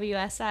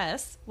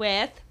TWSS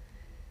with...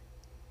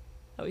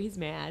 Oh, he's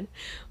mad.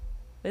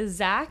 With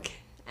Zach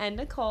and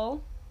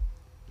Nicole.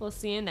 We'll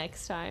see you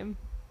next time.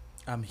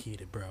 I'm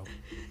heated, bro.